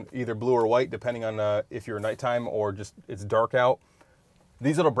blue and either blue or white, depending on if you're nighttime or just it's dark out.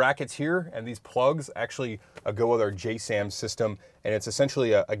 These little brackets here and these plugs actually go with our JSAM system, and it's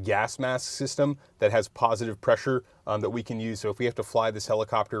essentially a gas mask system that has positive pressure that we can use. So if we have to fly this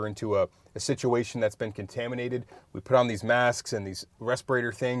helicopter into a situation that's been contaminated, we put on these masks and these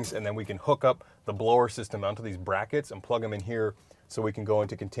respirator things, and then we can hook up the blower system onto these brackets and plug them in here so we can go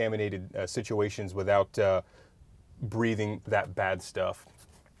into contaminated situations without breathing that bad stuff.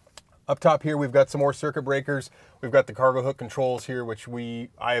 Up top here, we've got some more circuit breakers. We've got the cargo hook controls here, which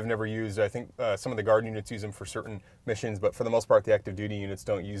I have never used. I think some of the guard units use them for certain missions, but for the most part, the active duty units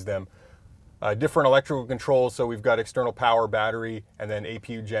don't use them. Different electrical controls, so we've got external power, battery, and then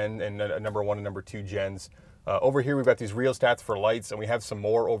APU gen, and number 1 and number 2 gens. Over here, we've got these rheostats for lights, and we have some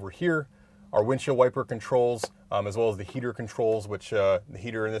more over here. Our windshield wiper controls, as well as the heater controls, which the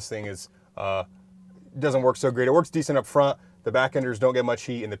heater in this thing doesn't work so great. It works decent up front. The back enders don't get much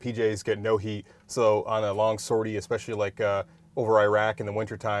heat, and the PJs get no heat. So on a long sortie, especially like over Iraq in the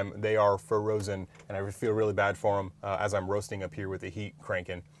wintertime, they are frozen, and I feel really bad for them as I'm roasting up here with the heat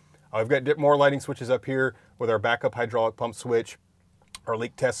cranking. We've got more lighting switches up here with our backup hydraulic pump switch, our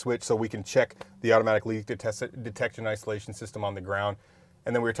leak test switch, so we can check the automatic leak detection isolation system on the ground.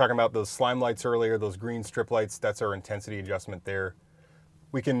 And then we were talking about those slime lights earlier, those green strip lights. That's our intensity adjustment there.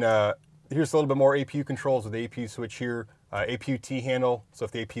 We can, here's a little bit more APU controls with the APU switch here. APU T-handle, so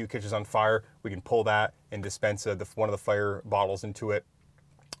if the APU catches on fire, we can pull that and dispense one of the fire bottles into it.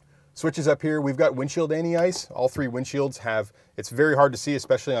 Switches up here, we've got windshield anti-ice. All 3 windshields have, it's very hard to see,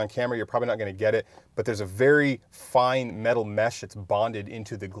 especially on camera, you're probably not gonna get it, but there's a very fine metal mesh that's bonded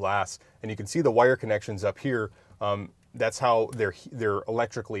into the glass. And you can see the wire connections up here. That's how they're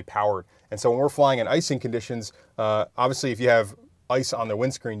electrically powered. And so when we're flying in icing conditions, obviously if you have ice on the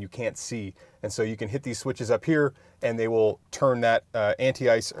windscreen, you can't see. And so you can hit these switches up here and they will turn that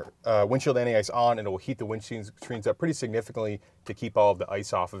windshield anti-ice on, and it will heat the windscreens up pretty significantly to keep all of the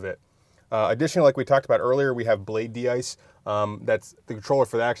ice off of it. Additionally, like we talked about earlier, we have blade de-ice. That's the controller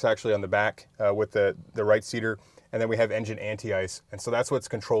for that is actually on the back with the right seater. And then we have engine anti-ice. And so that's what's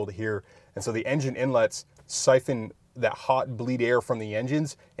controlled here. And so the engine inlets siphon that hot bleed air from the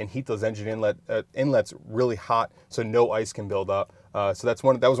engines and heat those engine inlets really hot so no ice can build up. So that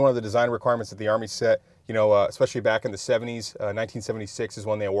was one of the design requirements that the Army set, you know, especially back in the 70s. 1976 is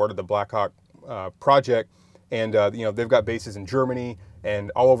when they awarded the Black Hawk project. And, you know, they've got bases in Germany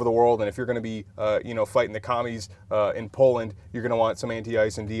and all over the world. And if you're going to be, you know, fighting the commies in Poland, you're going to want some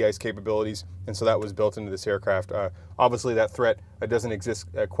anti-ice and de-ice capabilities. And so that was built into this aircraft. Obviously, that threat doesn't exist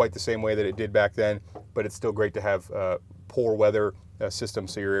quite the same way that it did back then, but it's still great to have poor weather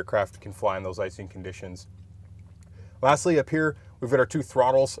systems so your aircraft can fly in those icing conditions. Lastly, up here, we've got our 2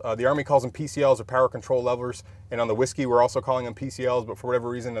 throttles. The Army calls them PCLs, or power control levers. And on the Whiskey, we're also calling them PCLs, but for whatever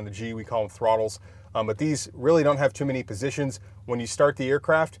reason, on the G, we call them throttles. But these really don't have too many positions. When you start the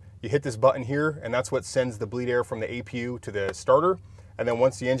aircraft, you hit this button here, and that's what sends the bleed air from the APU to the starter. And then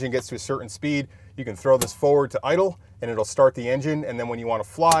once the engine gets to a certain speed, you can throw this forward to idle, and it'll start the engine. And then when you want to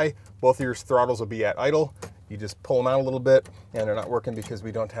fly, both of your throttles will be at idle. You just pull them out a little bit, and they're not working because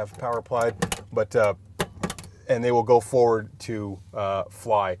we don't have power applied. But and they will go forward to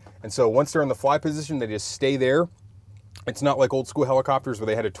fly. And so once they're in the fly position, they just stay there. It's not like old school helicopters where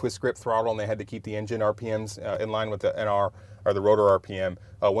they had a twist grip throttle and they had to keep the engine RPMs in line with the NR or the rotor RPM.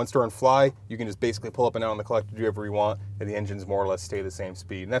 Once they're in fly, you can just basically pull up and down on the collector, do whatever you want, and the engines more or less stay the same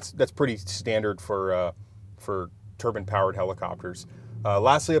speed. And that's pretty standard for turbine-powered helicopters.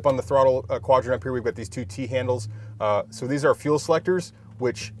 Lastly, up on the throttle quadrant up here, we've got these 2 T-handles. So these are fuel selectors,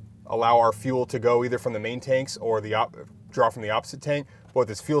 which allow our fuel to go either from the main tanks or draw from the opposite tank. What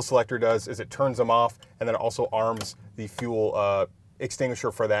this fuel selector does is it turns them off, and then it also arms the fuel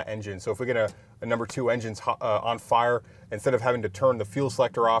extinguisher for that engine. So if we get a number 2 engine's on fire, instead of having to turn the fuel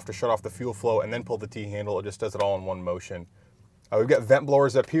selector off to shut off the fuel flow and then pull the T-handle, it just does it all in one motion. We've got vent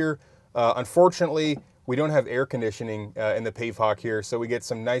blowers up here. Unfortunately, we don't have air conditioning in the Pave Hawk here, so we get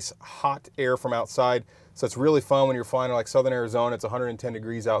some nice hot air from outside. So it's really fun when you're flying to like southern Arizona, it's 110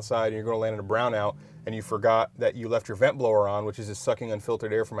 degrees outside, and you're going to land in a brownout, and you forgot that you left your vent blower on, which is just sucking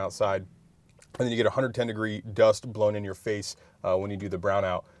unfiltered air from outside. And then you get 110 degree dust blown in your face when you do the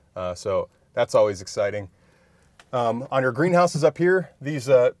brownout. So that's always exciting. On your greenhouses up here, these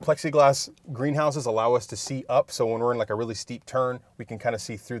plexiglass greenhouses allow us to see up. So when we're in like a really steep turn, we can kind of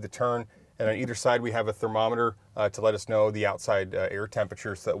see through the turn. And on either side, we have a thermometer to let us know the outside air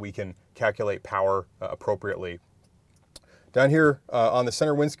temperature so that we can calculate power appropriately. Down here on the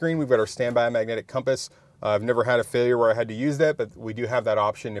center windscreen, we've got our standby magnetic compass. I've never had a failure where I had to use that, but we do have that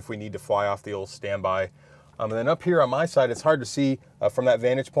option if we need to fly off the old standby. And then up here on my side, it's hard to see from that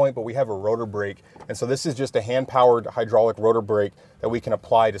vantage point, but we have a rotor brake. And so this is just a hand-powered hydraulic rotor brake that we can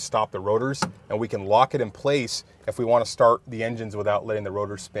apply to stop the rotors, and we can lock it in place if we want to start the engines without letting the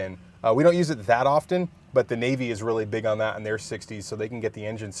rotor spin. We don't use it that often, but the Navy is really big on that in their 60s, so they can get the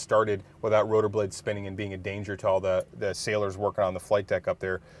engine started without rotor blades spinning and being a danger to all the sailors working on the flight deck up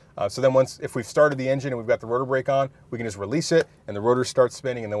there. So then if we've started the engine and we've got the rotor brake on, we can just release it and the rotors start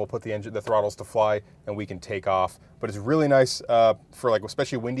spinning, and then we'll put the throttles to fly and we can take off. But it's really nice for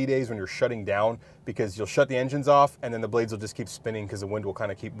especially windy days when you're shutting down, because you'll shut the engines off and then the blades will just keep spinning because the wind will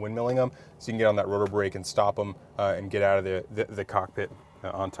kind of keep windmilling them. So you can get on that rotor brake and stop them and get out of the cockpit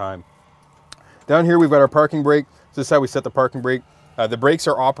on time. Down here we've got our parking brake. So this is how we set the parking brake. The brakes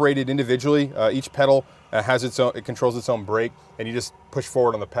are operated individually. Each pedal has its own, it controls its own brake, and you just push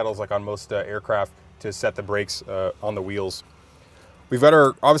forward on the pedals like on most aircraft to set the brakes on the wheels. We've got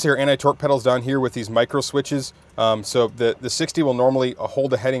obviously our anti-torque pedals down here with these micro switches. So the 60 will normally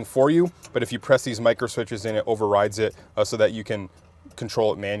hold the heading for you, but if you press these micro switches in, it overrides it so that you can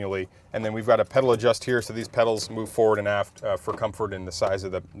control it manually. And then we've got a pedal adjust here, so these pedals move forward and aft for comfort and the size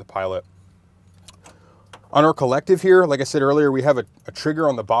of the pilot. On our collective here, like I said earlier, we have a trigger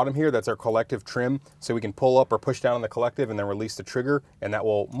on the bottom here. That's our collective trim. So we can pull up or push down on the collective and then release the trigger, and that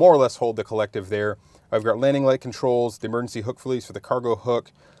will more or less hold the collective there. I've got landing light controls, the emergency hook release for the cargo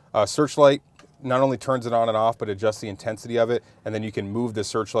hook. Searchlight not only turns it on and off, but adjusts the intensity of it. And then you can move the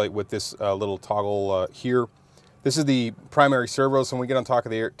searchlight with this little toggle here. This is the primary servo. So when we get on top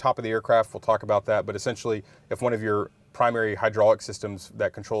of the aircraft, we'll talk about that. But essentially, if one of your primary hydraulic systems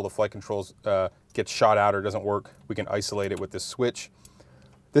that control the flight controls gets shot out or doesn't work, we can isolate it with this switch.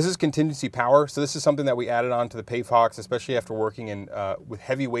 This is contingency power, so this is something that we added on to the Pave Hawks, especially after working in with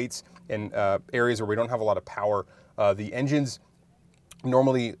heavy weights in areas where we don't have a lot of power. The engines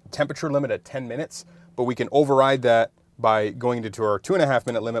normally temperature limit at 10 minutes, but we can override that by going into our 2.5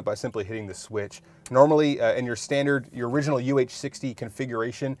 minute limit by simply hitting the switch. Normally in your original HH-60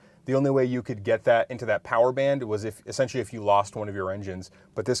 configuration, the only way you could get that into that power band was essentially if you lost one of your engines.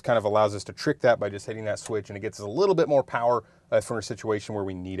 But this kind of allows us to trick that by just hitting that switch, and it gets us a little bit more power for a situation where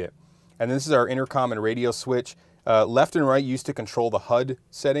we need it. And this is our intercom and radio switch. Left and right used to control the HUD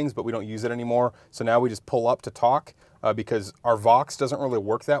settings, but we don't use it anymore. So now we just pull up to talk because our Vox doesn't really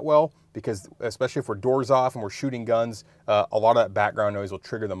work that well, because especially if we're doors off and we're shooting guns, a lot of that background noise will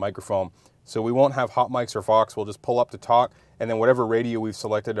trigger the microphone. So we won't have hot mics or Vox. We'll just pull up to talk, and then whatever radio we've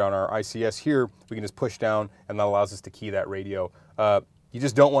selected on our ICS here, we can just push down, and that allows us to key that radio. You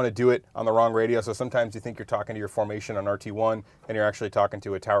just don't want to do it on the wrong radio. So sometimes you think you're talking to your formation on RT1, and you're actually talking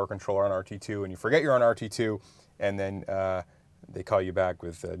to a tower controller on RT2, and you forget you're on RT2, and then they call you back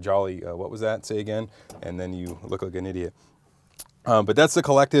with Jolly, what was that? Say again. And then you look like an idiot. But that's the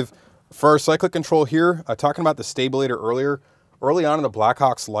collective. For our cyclic control here, talking about the stabilator earlier, early on in the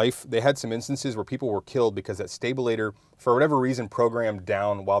Blackhawk's life, they had some instances where people were killed because that stabilator, for whatever reason, programmed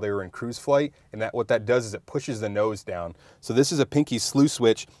down while they were in cruise flight, and what that does is it pushes the nose down. So this is a pinky slew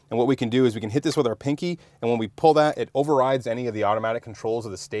switch, and what we can do is we can hit this with our pinky, and when we pull that, it overrides any of the automatic controls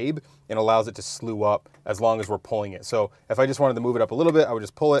of the stabe and allows it to slew up as long as we're pulling it. So if I just wanted to move it up a little bit, I would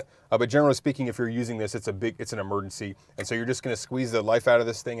just pull it. But generally speaking, if you're using this, it's an emergency, and so you're just going to squeeze the life out of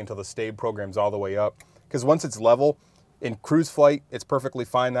this thing until the stabe programs all the way up. Because once it's level, in cruise flight, it's perfectly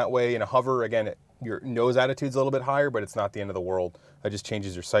fine that way. In a hover, again, your nose attitude's a little bit higher, but it's not the end of the world. It just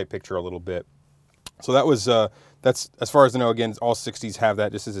changes your sight picture a little bit. So that was, that's, as far as I know, again, all 60s have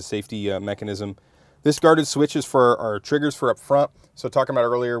that just as a safety mechanism. This guarded switch is for our triggers for up front. So talking about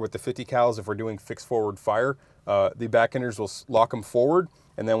earlier with the 50 cals, if we're doing fixed forward fire, the back enders will lock them forward,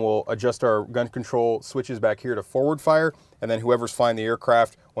 and then we'll adjust our gun control switches back here to forward fire, and then whoever's flying the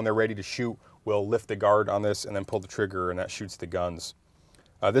aircraft, when they're ready to shoot, we'll lift the guard on this and then pull the trigger, and that shoots the guns.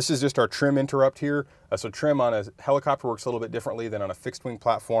 This is just our trim interrupt here. So trim on a helicopter works a little bit differently than on a fixed wing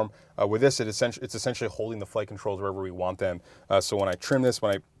platform. With this, it's essentially holding the flight controls wherever we want them. So when I trim this,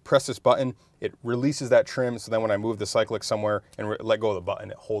 when I press this button, it releases that trim. So then when I move the cyclic somewhere and let go of the button,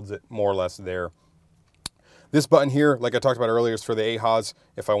 it holds it more or less there. This button here, like I talked about earlier, is for the AHAs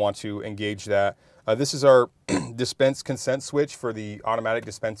if I want to engage that. This is our dispense consent switch for the automatic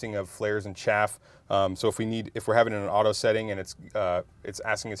dispensing of flares and chaff. So if we're having it in an auto setting and it's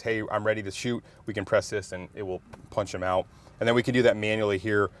asking us, hey, I'm ready to shoot, we can press this and it will punch them out. And then we can do that manually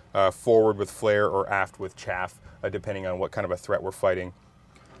here, forward with flare or aft with chaff, depending on what kind of a threat we're fighting.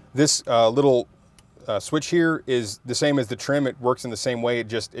 This little switch here is the same as the trim. It works in the same way. It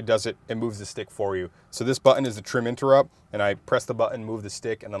moves the stick for you. So this button is the trim interrupt, and I press the button, move the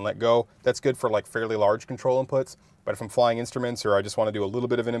stick, and then let go. That's good for like fairly large control inputs. But if I'm flying instruments or I just want to do a little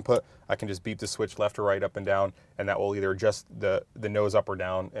bit of an input, I can just beep the switch left or right, up and down, and that will either adjust the nose up or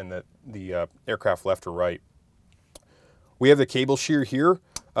down and the aircraft left or right. We have the cable shear here.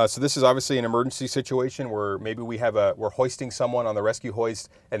 So this is obviously an emergency situation where maybe we're hoisting someone on the rescue hoist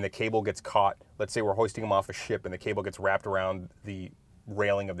and the cable gets caught. Let's say we're hoisting them off a ship and the cable gets wrapped around the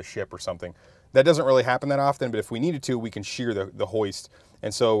railing of the ship or something. That doesn't really happen that often, but if we needed to, we can shear the hoist.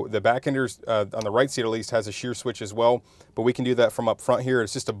 And so the back enders on the right seat at least has a shear switch as well, but we can do that from up front here.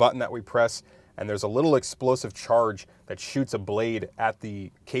 It's just a button that we press, and there's a little explosive charge that shoots a blade at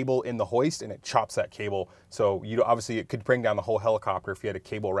the cable in the hoist, and it chops that cable. So obviously it could bring down the whole helicopter if you had a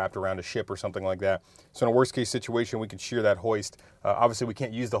cable wrapped around a ship or something like that. So in a worst case situation, we could shear that hoist. Obviously we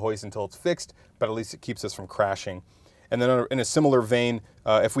can't use the hoist until it's fixed, but at least it keeps us from crashing. And then in a similar vein,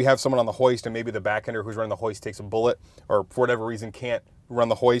 if we have someone on the hoist and maybe the backender who's running the hoist takes a bullet or for whatever reason can't run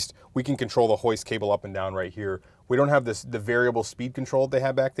the hoist, we can control the hoist cable up and down right here. We don't have the variable speed control that they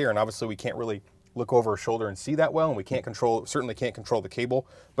have back there, and obviously we can't really look over our shoulder and see that well, and we certainly can't control the cable,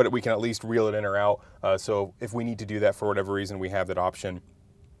 but we can at least reel it in or out. So if we need to do that for whatever reason, we have that option.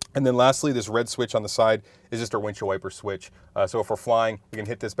 And then lastly, this red switch on the side is just our windshield wiper switch. So if we're flying, we can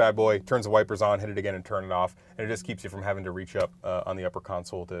hit this bad boy, turns the wipers on, hit it again and turn it off. And it just keeps you from having to reach up on the upper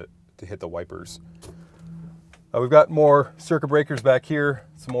console to hit the wipers. We've got more circuit breakers back here,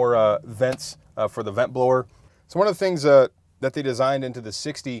 some more vents for the vent blower. So one of the things that they designed into the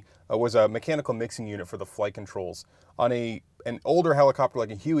 60 was a mechanical mixing unit for the flight controls. On an older helicopter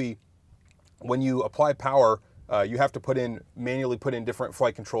like a Huey, when you apply power, you have to manually put in different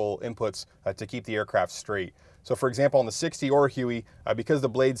flight control inputs to keep the aircraft straight. So for example, on the 60 or Huey, because the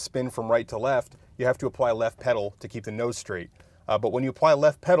blades spin from right to left, you have to apply left pedal to keep the nose straight. But when you apply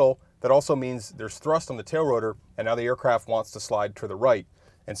left pedal, that also means there's thrust on the tail rotor, and now the aircraft wants to slide to the right.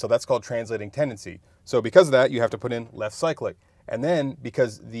 And so that's called translating tendency. So because of that, you have to put in left cyclic. And then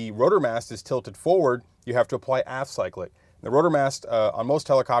because the rotor mast is tilted forward, you have to apply aft cyclic. The rotor mast on most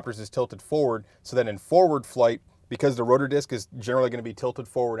helicopters is tilted forward, so that in forward flight, because the rotor disc is generally going to be tilted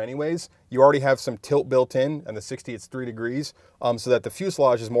forward anyways, you already have some tilt built in, and the 60 it's 3 degrees, so that the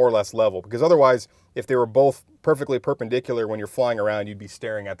fuselage is more or less level. Because otherwise, if they were both perfectly perpendicular when you're flying around, you'd be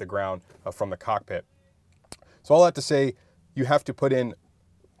staring at the ground from the cockpit. So all that to say, you have to put in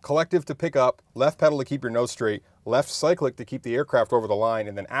collective to pick up, left pedal to keep your nose straight, left cyclic to keep the aircraft over the line,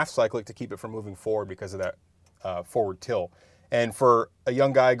 and then aft cyclic to keep it from moving forward because of that forward tilt. And for a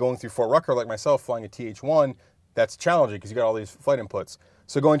young guy going through Fort Rucker like myself flying a TH-1, that's challenging because you got all these flight inputs.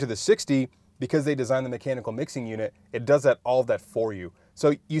 So going to the 60, because they designed the mechanical mixing unit, it does all of that for you.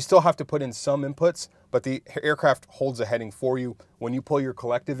 So you still have to put in some inputs, but the aircraft holds a heading for you. When you pull your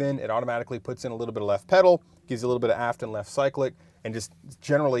collective in, it automatically puts in a little bit of left pedal, gives you a little bit of aft and left cyclic, and just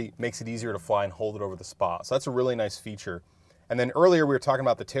generally makes it easier to fly and hold it over the spot. So that's a really nice feature. And then earlier we were talking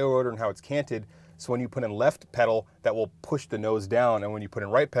about the tail rotor and how it's canted. So when you put in left pedal, that will push the nose down, and when you put in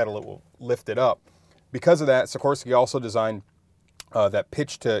right pedal, it will lift it up. Because of that, Sikorsky also designed that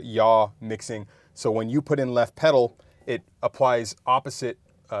pitch to yaw mixing. So when you put in left pedal, it applies opposite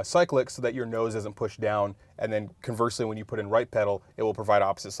cyclic so that your nose isn't pushed down. And then conversely, when you put in right pedal, it will provide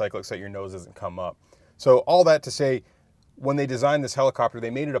opposite cyclic so that your nose doesn't come up. So all that to say, when they designed this helicopter, they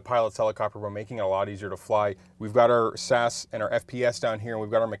made it a pilot's helicopter. We're making it a lot easier to fly. We've got our SAS and our FPS down here, and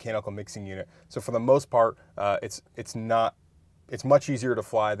we've got our mechanical mixing unit. So for the most part, it's much easier to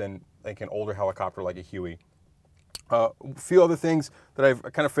fly than like an older helicopter like a Huey. A few other things that I've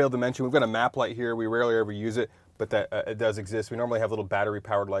kind of failed to mention. We've got a map light here. We rarely ever use it, but that it does exist. We normally have little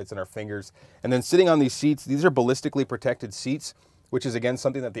battery-powered lights in our fingers. And then sitting on these seats, these are ballistically protected seats, which is again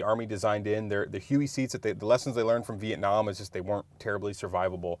something that the Army designed in. The Huey seats, the lessons they learned from Vietnam is just they weren't terribly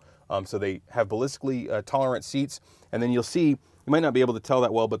survivable. So they have ballistically tolerant seats. And then you'll see, you might not be able to tell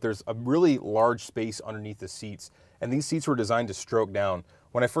that well, but there's a really large space underneath the seats. And these seats were designed to stroke down.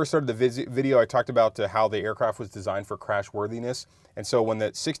 When I first started the video, I talked about how the aircraft was designed for crash worthiness. And so when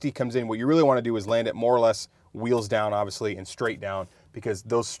the 60 comes in, what you really want to do is land it more or less wheels down, obviously, and straight down, because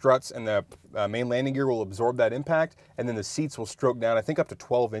those struts and the main landing gear will absorb that impact, and then the seats will stroke down, I think, up to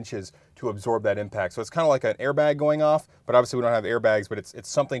 12 inches to absorb that impact. So it's kind of like an airbag going off, but obviously we don't have airbags, but it's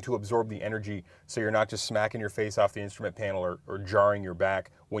something to absorb the energy so you're not just smacking your face off the instrument panel or jarring your back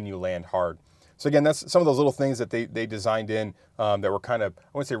when you land hard. So again, that's some of those little things that they designed in that were kind of, I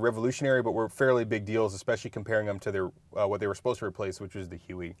wouldn't say revolutionary, but were fairly big deals, especially comparing them to their what they were supposed to replace, which was the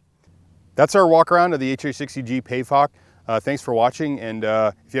Huey. That's our walk around of the HH-60G Pave Hawk. Thanks for watching, and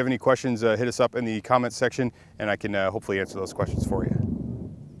if you have any questions, hit us up in the comments section, and I can hopefully answer those questions for you.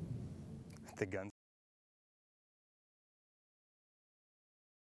 The guns.